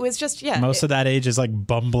 exactly. And it was just most of that age is like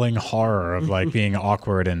bumbling horror of like being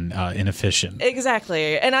awkward and inefficient.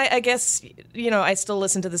 Exactly. And I guess I still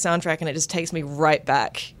listen to the soundtrack, and it just takes me right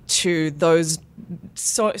back to those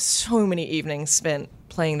so many evenings spent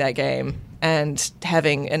playing that game and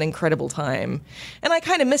having an incredible time. And I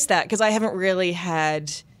kind of miss that because I haven't really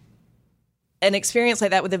had an experience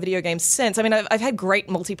like that with a video game since. I mean, I've had great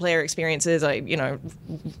multiplayer experiences. I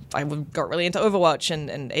got really into Overwatch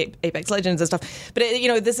and Apex Legends and stuff. But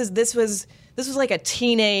this was like a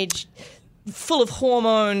teenage, full of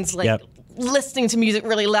hormones, like listening to music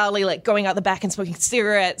really loudly, like going out the back and smoking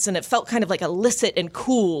cigarettes, and it felt kind of like illicit and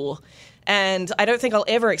cool. And I don't think I'll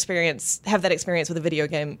ever have that experience with a video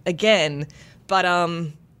game again. But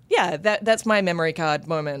that's my memory card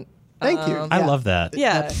moment. Thank you. I love that.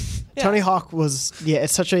 Yeah. Tony Hawk was,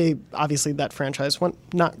 it's such obviously that franchise went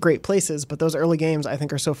not great places, but those early games I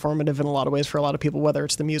think are so formative in a lot of ways for a lot of people, whether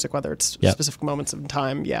it's the music, whether it's specific moments in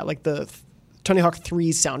time. Yeah, like the Tony Hawk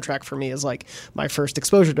 3 soundtrack for me is like my first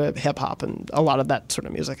exposure to hip hop and a lot of that sort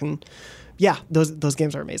of music. And yeah, those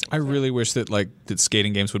games are amazing. I really wish that that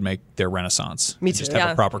skating games would make their renaissance. Me and too. Just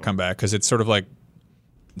have a proper comeback, because it's sort of like,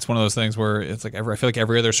 it's one of those things where it's like I feel like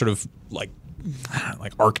every other sort of like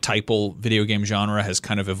archetypal video game genre has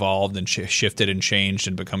kind of evolved and shifted and changed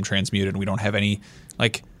and become transmuted, and we don't have any,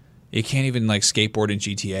 like, you can't even like skateboard in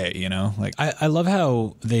GTA, you know? Like I love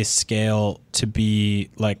how they scale to be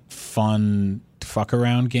like fun fuck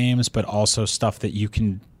around games, but also stuff that you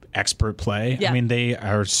can expert play. Yeah. I mean, they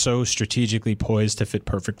are so strategically poised to fit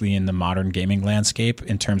perfectly in the modern gaming landscape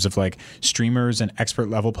in terms of like streamers and expert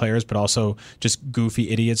level players, but also just goofy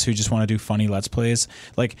idiots who just want to do funny Let's Plays.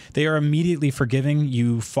 Like, they are immediately forgiving.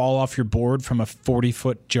 You fall off your board from a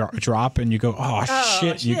 40-foot drop and you go, oh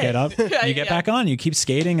shit. You get up, you get back on, you keep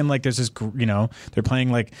skating, and like there's this, they're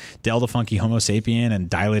playing like Del the Funky Homo Sapien and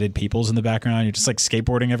Dilated Peoples in the background. You're just like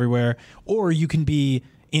skateboarding everywhere. Or you can be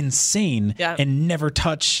insane and never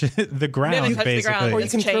touch the ground, basically. Or you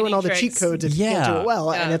can throw in all the cheat codes if you can't do it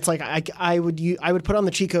well. And it's like I would put on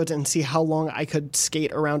the cheat codes and see how long I could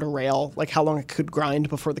skate around a rail, like how long I could grind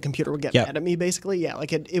before the computer would get mad at me, basically. Yeah,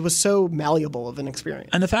 like it was so malleable of an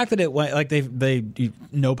experience. And the fact that it went, like they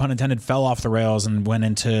no pun intended, fell off the rails and went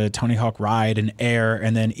into Tony Hawk Ride and Air,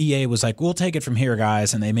 and then EA was like, we'll take it from here,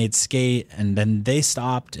 guys, and they made Skate, and then they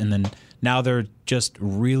stopped, and then now they're just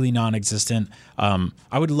really non-existent.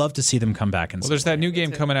 I would love to see them come back. Well, there's that new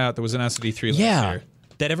game coming out that was announced at E3 last year.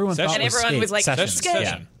 That everyone thought and everyone was like, Session. Skate.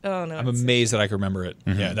 Yeah. Oh, no. I'm amazed that I can remember it.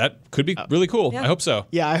 Mm-hmm. Yeah, that could be really cool. I hope so.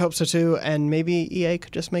 Yeah, I hope so too. And maybe EA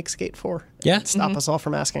could just make Skate 4. Yeah. Stop us all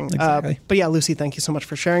from asking. Exactly. But yeah, Lucy, thank you so much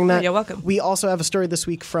for sharing that. You're welcome. We also have a story this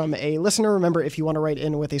week from a listener. Remember, if you want to write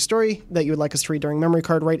in with a story that you would like us to read during Memory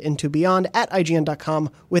Card, write into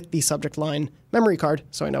beyond@ign.com with the subject line Memory Card,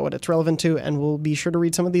 so I know what it's relevant to, and we'll be sure to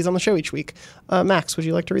read some of these on the show each week. Max, would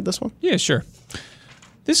you like to read this one? Yeah, sure.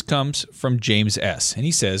 This comes from James S., and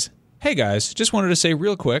he says, "Hey guys, just wanted to say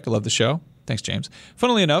real quick, I love the show." Thanks, James.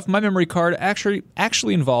 Funnily enough, my memory card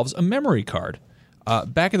actually involves a memory card.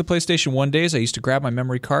 Back in the PlayStation 1 days, I used to grab my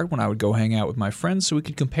memory card when I would go hang out with my friends so we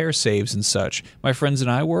could compare saves and such. My friends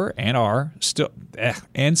and I were, and are, still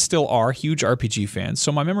are, huge RPG fans,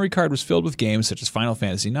 so my memory card was filled with games such as Final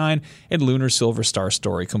Fantasy IX and Lunar Silver Star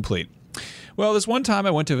Story Complete. Well, this one time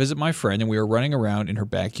I went to visit my friend and we were running around in her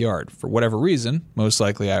backyard. For whatever reason, most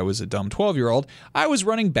likely I was a dumb 12-year-old, I was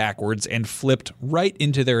running backwards and flipped right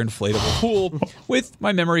into their inflatable pool with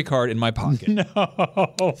my memory card in my pocket.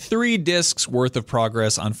 No. 3 discs worth of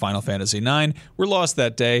progress on Final Fantasy IX were lost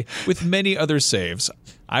that day, with many other saves.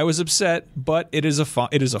 I was upset, but it is a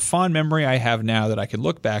fond memory I have now that I can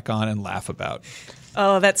look back on and laugh about.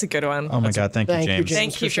 Oh, that's a good one. Oh my God, thank you, James.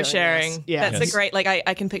 Thank you for sharing. Yeah. That's a great,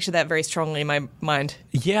 I can picture that very strongly in my mind.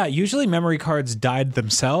 Yeah, usually memory cards died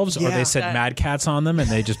themselves, or they said Mad Cats on them and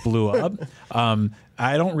they just blew up.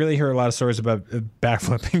 I don't really hear a lot of stories about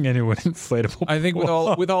backflipping into an inflatable. I think with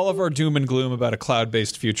all of our doom and gloom about a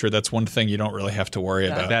cloud-based future, that's one thing you don't really have to worry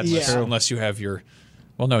about. That's true. Unless you have your...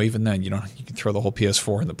 Well, no, even then, you can throw the whole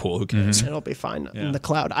PS4 in the pool. Who cares? It'll be fine in the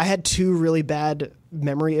cloud. I had 2 really bad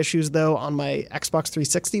memory issues, though, on my Xbox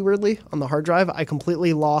 360, weirdly, on the hard drive. I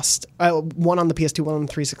completely lost, one on the PS2, one on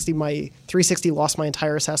the 360. My 360 lost my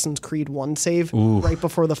entire Assassin's Creed 1 save right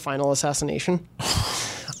before the final assassination.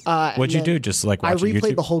 What'd you do? Just like watch I replayed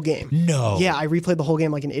YouTube? the whole game. No. Yeah, I replayed the whole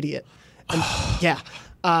game like an idiot. And, yeah.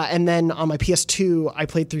 And then on my PS2, I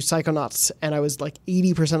played through Psychonauts, and I was like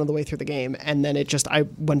 80% of the way through the game. And then I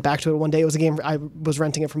went back to it one day. It was a game, I was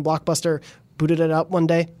renting it from Blockbuster, booted it up one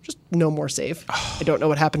day, just no more save. I don't know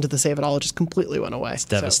what happened to the save at all. It just completely went away. It's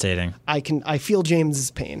devastating. So I feel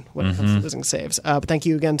James's pain when it comes to losing saves. But thank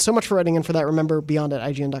you again so much for writing in for that. Remember,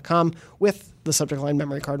 beyond@ign.com with the subject line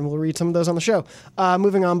Memory Card, and we'll read some of those on the show.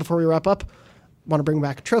 Moving on before we wrap up. want to bring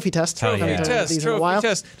back a trophy test. Hell yeah. Haven't done Test, these in a trophy while.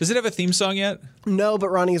 test. Does it have a theme song yet? No, but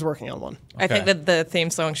Ronnie is working on one. I think that the theme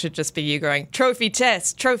song should just be you going, trophy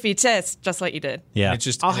test, just like you did. Yeah. It's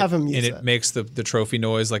just I'll have him use and it. it makes the trophy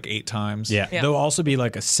noise like 8 times. Yeah. Yeah. There'll also be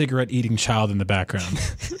like a cigarette eating child in the background.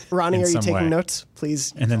 Ronnie, In are you some taking way. notes?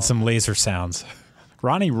 Please. And then some laser sounds.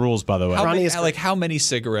 Ronnie rules, by the way. How Ronnie many, is like how many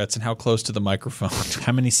cigarettes and how close to the microphone?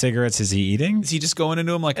 How many cigarettes is he eating? Is he just going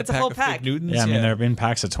into them like It's a a pack whole of pack. Fig Newtons? Yeah, I mean, they're in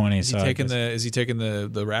packs of 20. Is he so I taking guess- the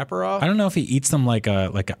the wrapper off? I don't know if he eats them like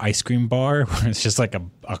an ice cream bar where it's just like a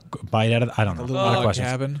bite out of. I don't know. A little A lot of log questions.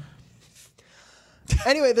 cabin.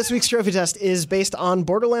 Anyway, this week's trophy test is based on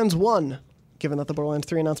Borderlands 1, given that the Borderlands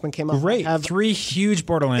 3 announcement came out. Great. I have 3 huge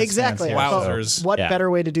Borderlands Exactly. fans here. I thought, Wowzers. what Yeah. better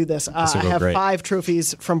way to do this? will I go have great. 5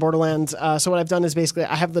 trophies from Borderlands. So what I've done is basically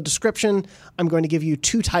I have the description. I'm going to give you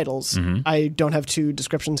 2 titles. Mm-hmm. I don't have 2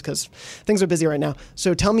 descriptions because things are busy right now.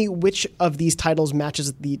 So tell me which of these titles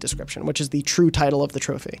matches the description, which is the true title of the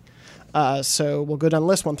trophy. So we'll go down the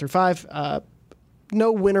list 1 through 5. No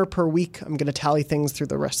winner per week. I'm going to tally things through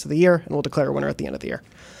the rest of the year, and we'll declare a winner at the end of the year.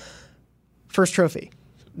 First trophy.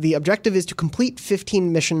 The objective is to complete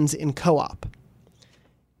 15 missions in co-op.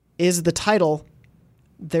 Is the title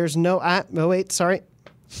There's No... oh, wait, sorry.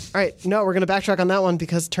 All right, no, we're going to backtrack on that one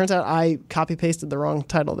because it turns out I copy-pasted the wrong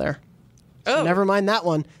title there. So Oh. never mind that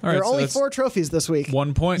one. All right, there are so only that's 4 trophies this week.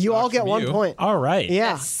 1 point You all knocked get from 1 you. point. All right.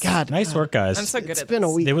 Yeah. Yes. God. Nice work, guys. I'm so good It's at been a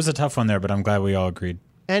this. week. It was a tough one there, but I'm glad we all agreed.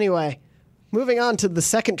 Anyway, moving on to the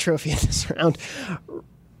second trophy in this round.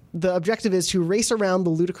 The objective is to race around the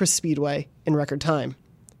ludicrous speedway in record time.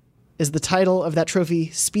 Is the title of that trophy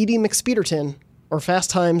Speedy McSpeederton or Fast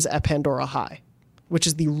Times at Pandora High? Which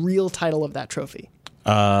is the real title of that trophy?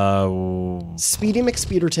 Speedy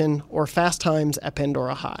McSpeederton or Fast Times at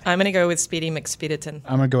Pandora High? I'm going to go with Speedy McSpeederton.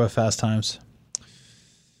 I'm going to go with Fast Times.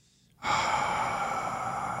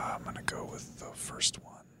 I'm gonna go with the first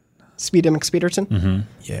one. Speedy McSpeederton? Mm-hmm.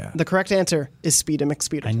 Yeah. The correct answer is Speedy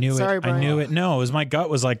McSpeederton. I knew Sorry, it. Brian. I knew it. No, it was my gut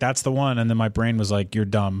was like, that's the one. And then my brain was like, you're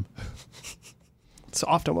dumb. It's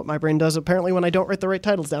often what my brain does, apparently, when I don't write the right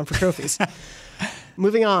titles down for trophies.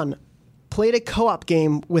 Moving on. Played a co-op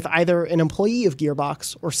game with either an employee of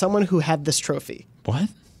Gearbox or someone who had this trophy. What?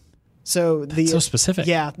 So so specific.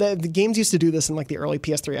 Yeah, the games used to do this in like the early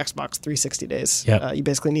PS3, Xbox 360 days. Yep. You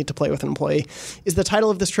basically need to play with an employee. Is the title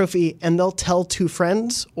of this trophy "And They'll Tell 2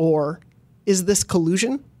 Friends" or "Is This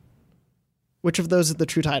Collusion"? Which of those is the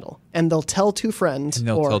true title? "And They'll Tell 2 Friends" And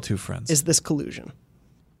they'll or tell 2 friends. "Is This Collusion"?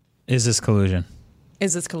 Is this collusion?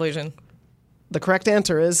 Is this collusion? The correct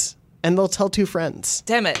answer is "And They'll Tell 2 Friends."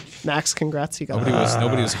 Damn it. Max, congrats, you got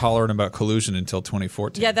Nobody was hollering about collusion until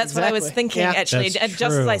 2014. Yeah, that's what I was Exactly. thinking, Yeah. actually. That's And just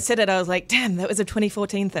as true. I said it, I was like, damn, that was a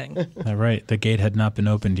 2014 thing. All right. The gate had not been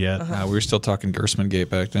opened yet. We were still talking Gersman Gate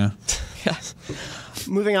back then.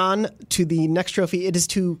 Moving on to the next trophy, it is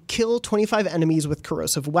to kill 25 enemies with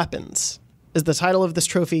corrosive weapons. Is the title of this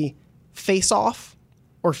trophy Face Off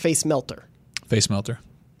or Face Melter? Face melter.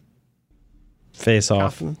 Face off.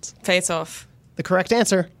 Confidence. Face off. The correct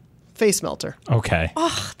answer, Face Melter. Okay.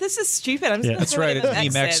 This is stupid. I'm just Yeah. gonna That's say right. whatever It's me,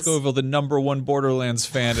 Max Max says. Scoville, the #1 Borderlands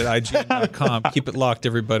fan at IGN.com. Keep it locked,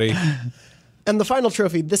 everybody. And the final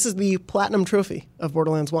trophy, this is the Platinum Trophy of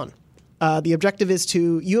Borderlands 1. The objective is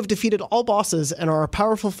you have defeated all bosses and are a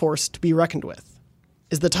powerful force to be reckoned with.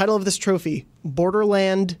 Is the title of this trophy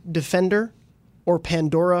Borderland Defender or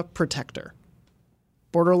Pandora Protector?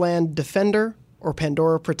 Borderland Defender or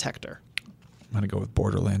Pandora Protector? I'm going to go with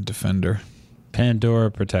Borderland Defender.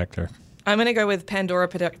 Pandora Protector. I'm going to go with Pandora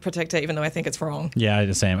Protector, even though I think it's wrong. Yeah,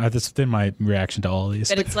 the same. That's been my reaction to all of these.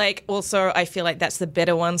 But it's like, also, I feel like that's the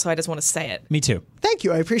better one, so I just want to say it. Me too. Thank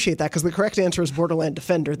you, I appreciate that, because the correct answer is Borderland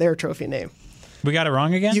Defender, their trophy name. We got it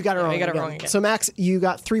wrong again? You got it wrong. we got it again. wrong again. So Max, you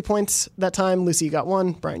got 3 points that time. Lucy, you got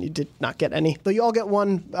 1. Brian, you did not get any. Though you all get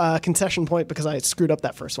 1 concession point because I screwed up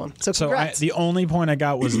that first one. So So congrats. the only point I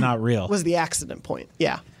got was not real. was the accident point.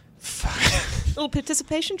 Yeah. Little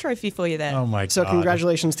participation trophy for you there. Oh my god. So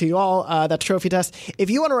congratulations to you all. That's trophy test. If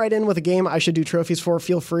you want to write in with a game I should do trophies for,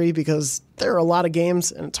 feel free, because there are a lot of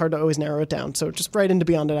games and it's hard to always narrow it down. So just write into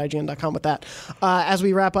beyond@ign.com with that. As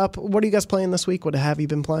we wrap up, what are you guys playing this week? What have you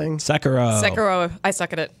been playing? Sekiro. Sekiro, I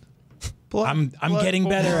suck at it. I'm getting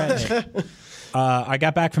better at it. I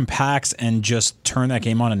got back from PAX and just turned that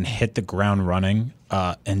game on and hit the ground running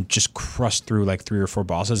and just crushed through like 3 or 4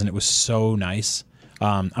 bosses, and it was so nice.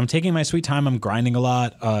 I'm taking my sweet time. I'm grinding a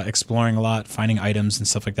lot, exploring a lot, finding items and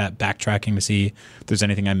stuff like that, backtracking to see if there's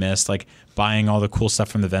anything I missed, like buying all the cool stuff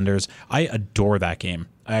from the vendors. I adore that game.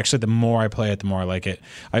 Actually, the more I play it, the more I like it.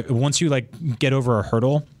 Once you like get over a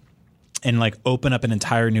hurdle and like open up an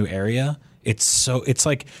entire new area, It's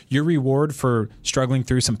like your reward for struggling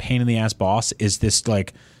through some pain in the ass boss is this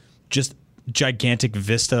like just gigantic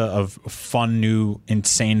vista of fun, new,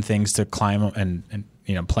 insane things to climb and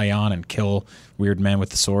play on and kill weird men with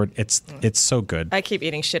the sword. It's so good. I keep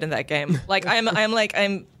eating shit in that game. Like I'm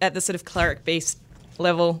at the sort of cleric beast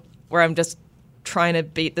level where I'm just trying to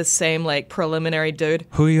beat the same like preliminary dude.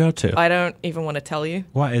 Who are you up to? I don't even want to tell you.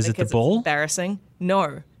 Why is it the bull? It's embarrassing.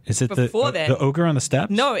 No. Is it Before the ogre on the steps?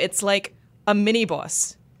 No, it's like a mini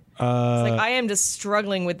boss. It's like I am just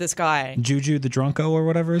struggling with this guy. Juju the Drunko or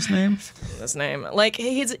whatever his name. His name. Like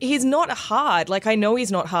he's not hard. Like I know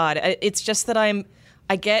he's not hard. It's just that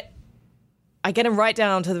I get him right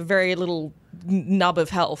down to the very little nub of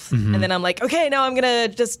health, and then I'm like, okay, now I'm gonna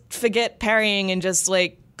just forget parrying and just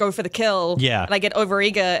like go for the kill. Yeah. And I get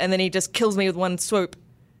overeager, and then he just kills me with one swoop,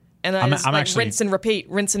 and I just actually, rinse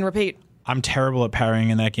and repeat. I'm terrible at parrying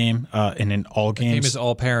in that game, and in all games. The game is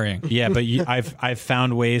all parrying. Yeah, but I've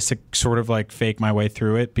found ways to sort of like fake my way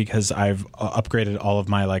through it because I've upgraded all of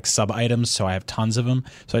my like sub items, so I have tons of them.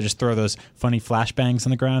 So I just throw those funny flashbangs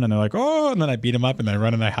on the ground, and they're like, oh, and then I beat them up, and then I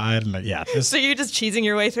run and I hide, and So you're just cheesing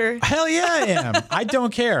your way through? Hell yeah, I am. I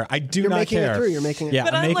don't care. I do not care. You're making it through. Yeah,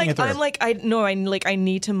 But I'm making it through. I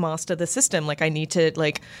need to master the system. Like I need to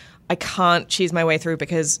I can't cheese my way through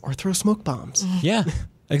because Or throw smoke bombs. Yeah,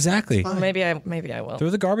 exactly. maybe I will. Throw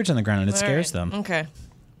the garbage on the ground and it scares them. Okay.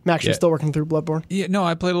 Max, Yeah. you're still working through Bloodborne? Yeah, no,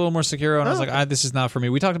 I played a little more Sekiro, and I was like, this is not for me.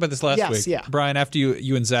 We talked about this last Yes, week. yeah. Brian, after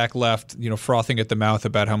you and Zach left, frothing at the mouth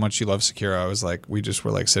about how much you love Sekiro, I was like, we just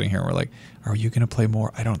were like sitting here and we're like, are you going to play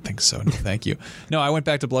more? I don't think so. No, thank you. No, I went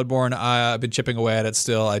back to Bloodborne. I've been chipping away at it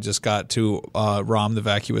still. I just got to Rom, the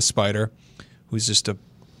vacuous spider, who's just a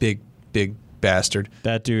big bastard.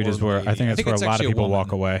 That dude is where I think that's where a lot of people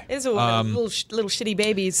walk away. It's a little shitty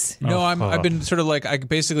babies. No, I've been sort of like, I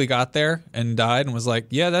basically got there and died and was like,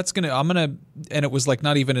 yeah, and it was like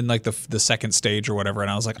not even in like the second stage or whatever.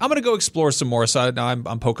 And I was like, I'm going to go explore some more. So now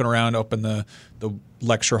I'm poking around up in the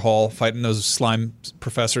lecture hall fighting those slime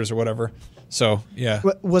professors or whatever. So, yeah.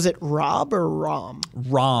 Was it Rob or Rom?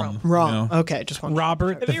 Rom. Okay, just one.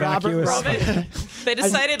 Robert the vacuous. Robert. They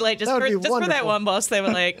decided like just That would be for that wonderful. one boss, they were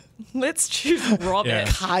like, let's choose Robert. Yeah.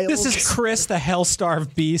 Kyle. This is Chris, the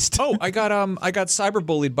hell-starved beast. Oh, I got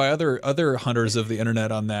cyberbullied by other hunters of the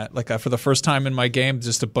internet on that. Like for the first time in my game,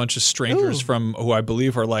 just a bunch of strangers from who I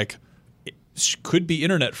believe are like could be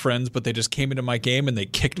internet friends, but they just came into my game and they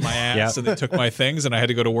kicked my ass Yep. and they took my things and I had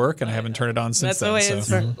to go to work and I haven't turned it on since That's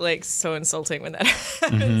then. always like so insulting when that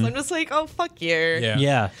happens. I'm just like, oh fuck you. Yeah.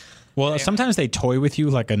 Yeah. Well, sometimes they toy with you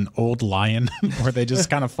like an old lion where they just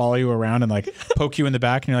kind of follow you around and like poke you in the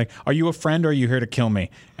back and you're like, are you a friend or are you here to kill me?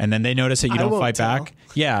 And then they notice that you don't won't fight tell. back.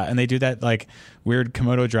 Yeah, and they do that like weird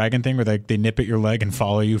Komodo dragon thing where they nip at your leg and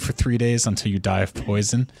follow you for 3 days until you die of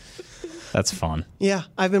poison. That's fun. Yeah,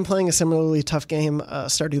 I've been playing a similarly tough game,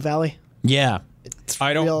 Stardew Valley. Yeah.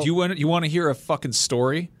 I don't. Real- Do you want to hear a fucking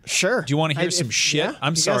story? Sure. Do you want to hear some shit? Yeah,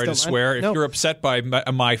 I'm you guys sorry to don't mind. swear. If No. you're upset by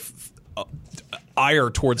my ire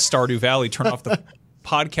towards Stardew Valley, turn off the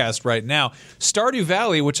podcast right now. Stardew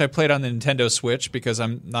Valley, which I played on the Nintendo Switch because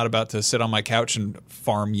I'm not about to sit on my couch and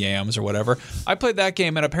farm yams or whatever. I played that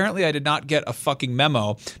game and apparently I did not get a fucking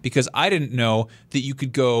memo because I didn't know that you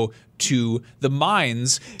could go to the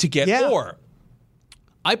mines to get ore.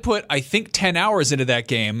 I put, I think, 10 hours into that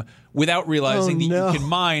game without realizing that you can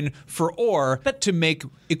mine for ore to make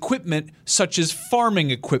equipment such as farming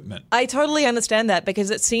equipment. I totally understand that because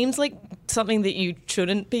it seems like something that you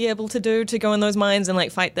shouldn't be able to do to go in those mines and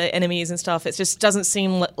like fight the enemies and stuff. It just doesn't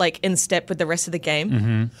seem like in step with the rest of the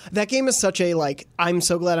game. That game is such a like. I'm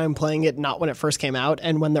so glad I'm playing it not when it first came out,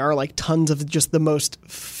 and when there are like tons of just the most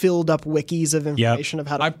filled up wikis of information of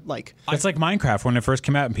how to like. It's like Minecraft when it first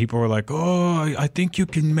came out and people were like, oh, I think you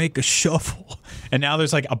can make a shovel. And now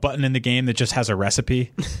there's like a button in the game that just has a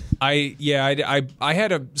recipe. I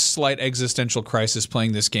had a slight existential crisis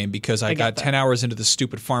playing this game because I got 10 hours into the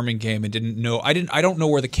stupid farming game and didn't know. I don't know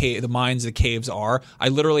where the mines, the caves are. I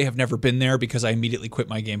literally have never been there because I immediately quit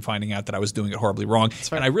my game finding out that I was doing it horribly wrong.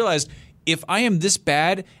 And I realized if I am this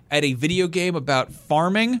bad at a video game about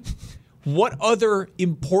farming, what other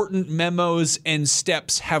important memos and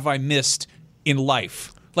steps have I missed in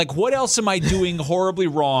life? Like, what else am I doing horribly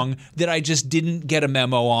wrong that I just didn't get a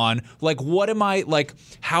memo on? Like,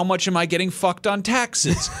 how much am I getting fucked on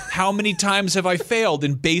taxes? How many times have I failed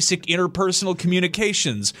in basic interpersonal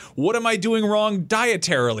communications? What am I doing wrong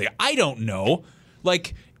dietarily? I don't know.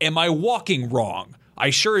 Like, am I walking wrong? I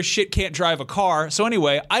sure as shit can't drive a car. So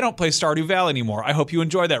anyway, I don't play Stardew Valley anymore. I hope you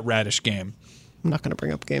enjoy that radish game. I'm not going to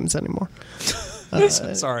bring up games anymore.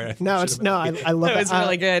 Sorry. No, it's no. I love That it. was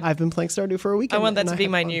really good. I've been playing Stardew for a week. I want that and to be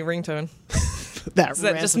had my fun. new ringtone. That Is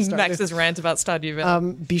that rant just of Stardew. Max's rant about Stardew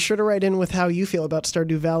Valley? Be sure to write in with how you feel about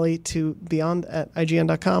Stardew Valley to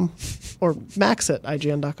beyond@ign.com or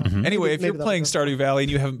max@ign.com. Anyway, if you're that'll playing go. Stardew Valley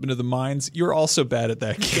and you haven't been to the mines, you're also bad at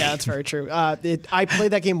that game. Yeah, that's very true. I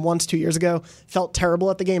played that game once 2 years ago, felt terrible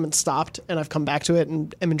at the game and stopped, and I've come back to it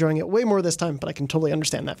and am enjoying it way more this time, but I can totally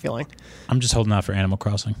understand that feeling. I'm just holding out for Animal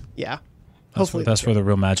Crossing. Yeah. That's where the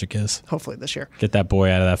real magic is. Hopefully this year. Get that boy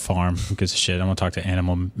out of that farm. Who gives a shit? I'm gonna talk to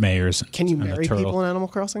animal mayors. Can you and the marry turtle. people in Animal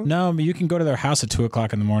Crossing? No, but you can go to their house at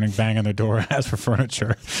 2:00 in the morning, bang on their door, and ask for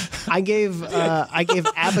furniture. I gave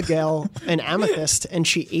Abigail an amethyst and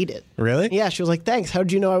she ate it. Really? Yeah, she was like, "Thanks. How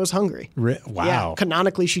did you know I was hungry?" Wow. Yeah,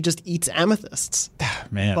 canonically, she just eats amethysts,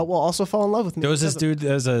 Man. but will also fall in love with me. There was this because of it. dude,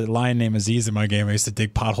 there's a lion named Aziz in my game. I used to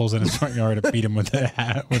dig potholes in his front yard to beat him with a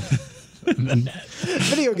hat. The net.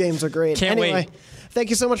 Video games are great. Can't anyway, wait.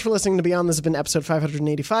 thank you so much for listening to Beyond. This has been episode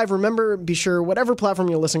 585. Remember, be sure, whatever platform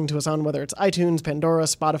you're listening to us on, whether it's iTunes, Pandora,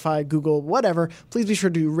 Spotify, Google, whatever, please be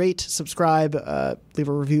sure to rate, subscribe, leave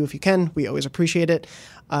a review if you can. We always appreciate it.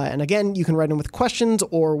 And again, you can write in with questions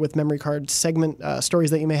or with memory card segment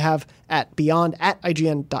stories that you may have at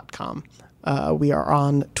beyond@ign.com. We are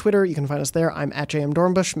on Twitter. You can find us there. I'm at JM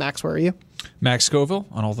Dornbush. Max, where are you? Max Scoville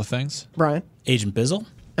on all the things. Brian. Agent Bizzle.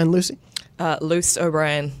 And Lucy. Luce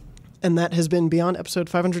O'Brien. And that has been Beyond episode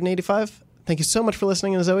 585. Thank you so much for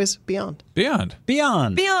listening. And as always, Beyond. Beyond.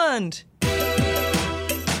 Beyond. Beyond.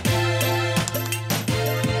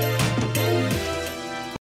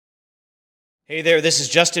 Hey there, this is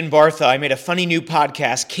Justin Bartha. I made a funny new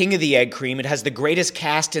podcast, King of the Egg Cream. It has the greatest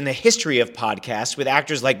cast in the history of podcasts with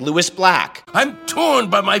actors like Louis Black, I'm torn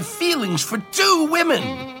by my feelings for two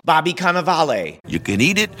women. Bobby Cannavale, You can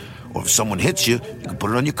eat it, or if someone hits you, you can put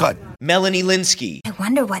it on your cut. Melanie Linsky, I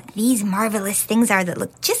wonder what these marvelous things are that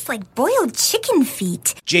look just like boiled chicken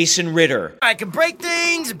feet. Jason Ritter, I can break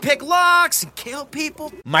things and pick locks and kill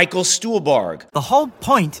people. Michael Stuhlbarg, The whole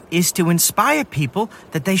point is to inspire people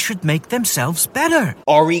that they should make themselves better.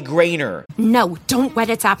 Ari Grainer, No, don't whet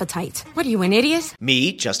its appetite. What are you, an idiot?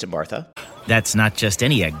 me, Justin Bartha, That's not just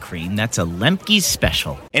any egg cream, that's a Lemke's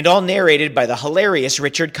special. and all narrated by the hilarious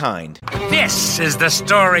Richard Kind. This is the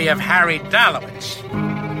story of Harry Dalowitz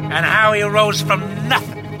and how he rose from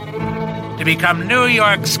nothing to become New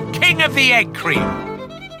York's King of the Egg Cream.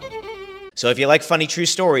 So if you like funny true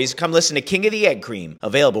stories, come listen to King of the Egg Cream,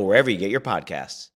 available wherever you get your podcasts.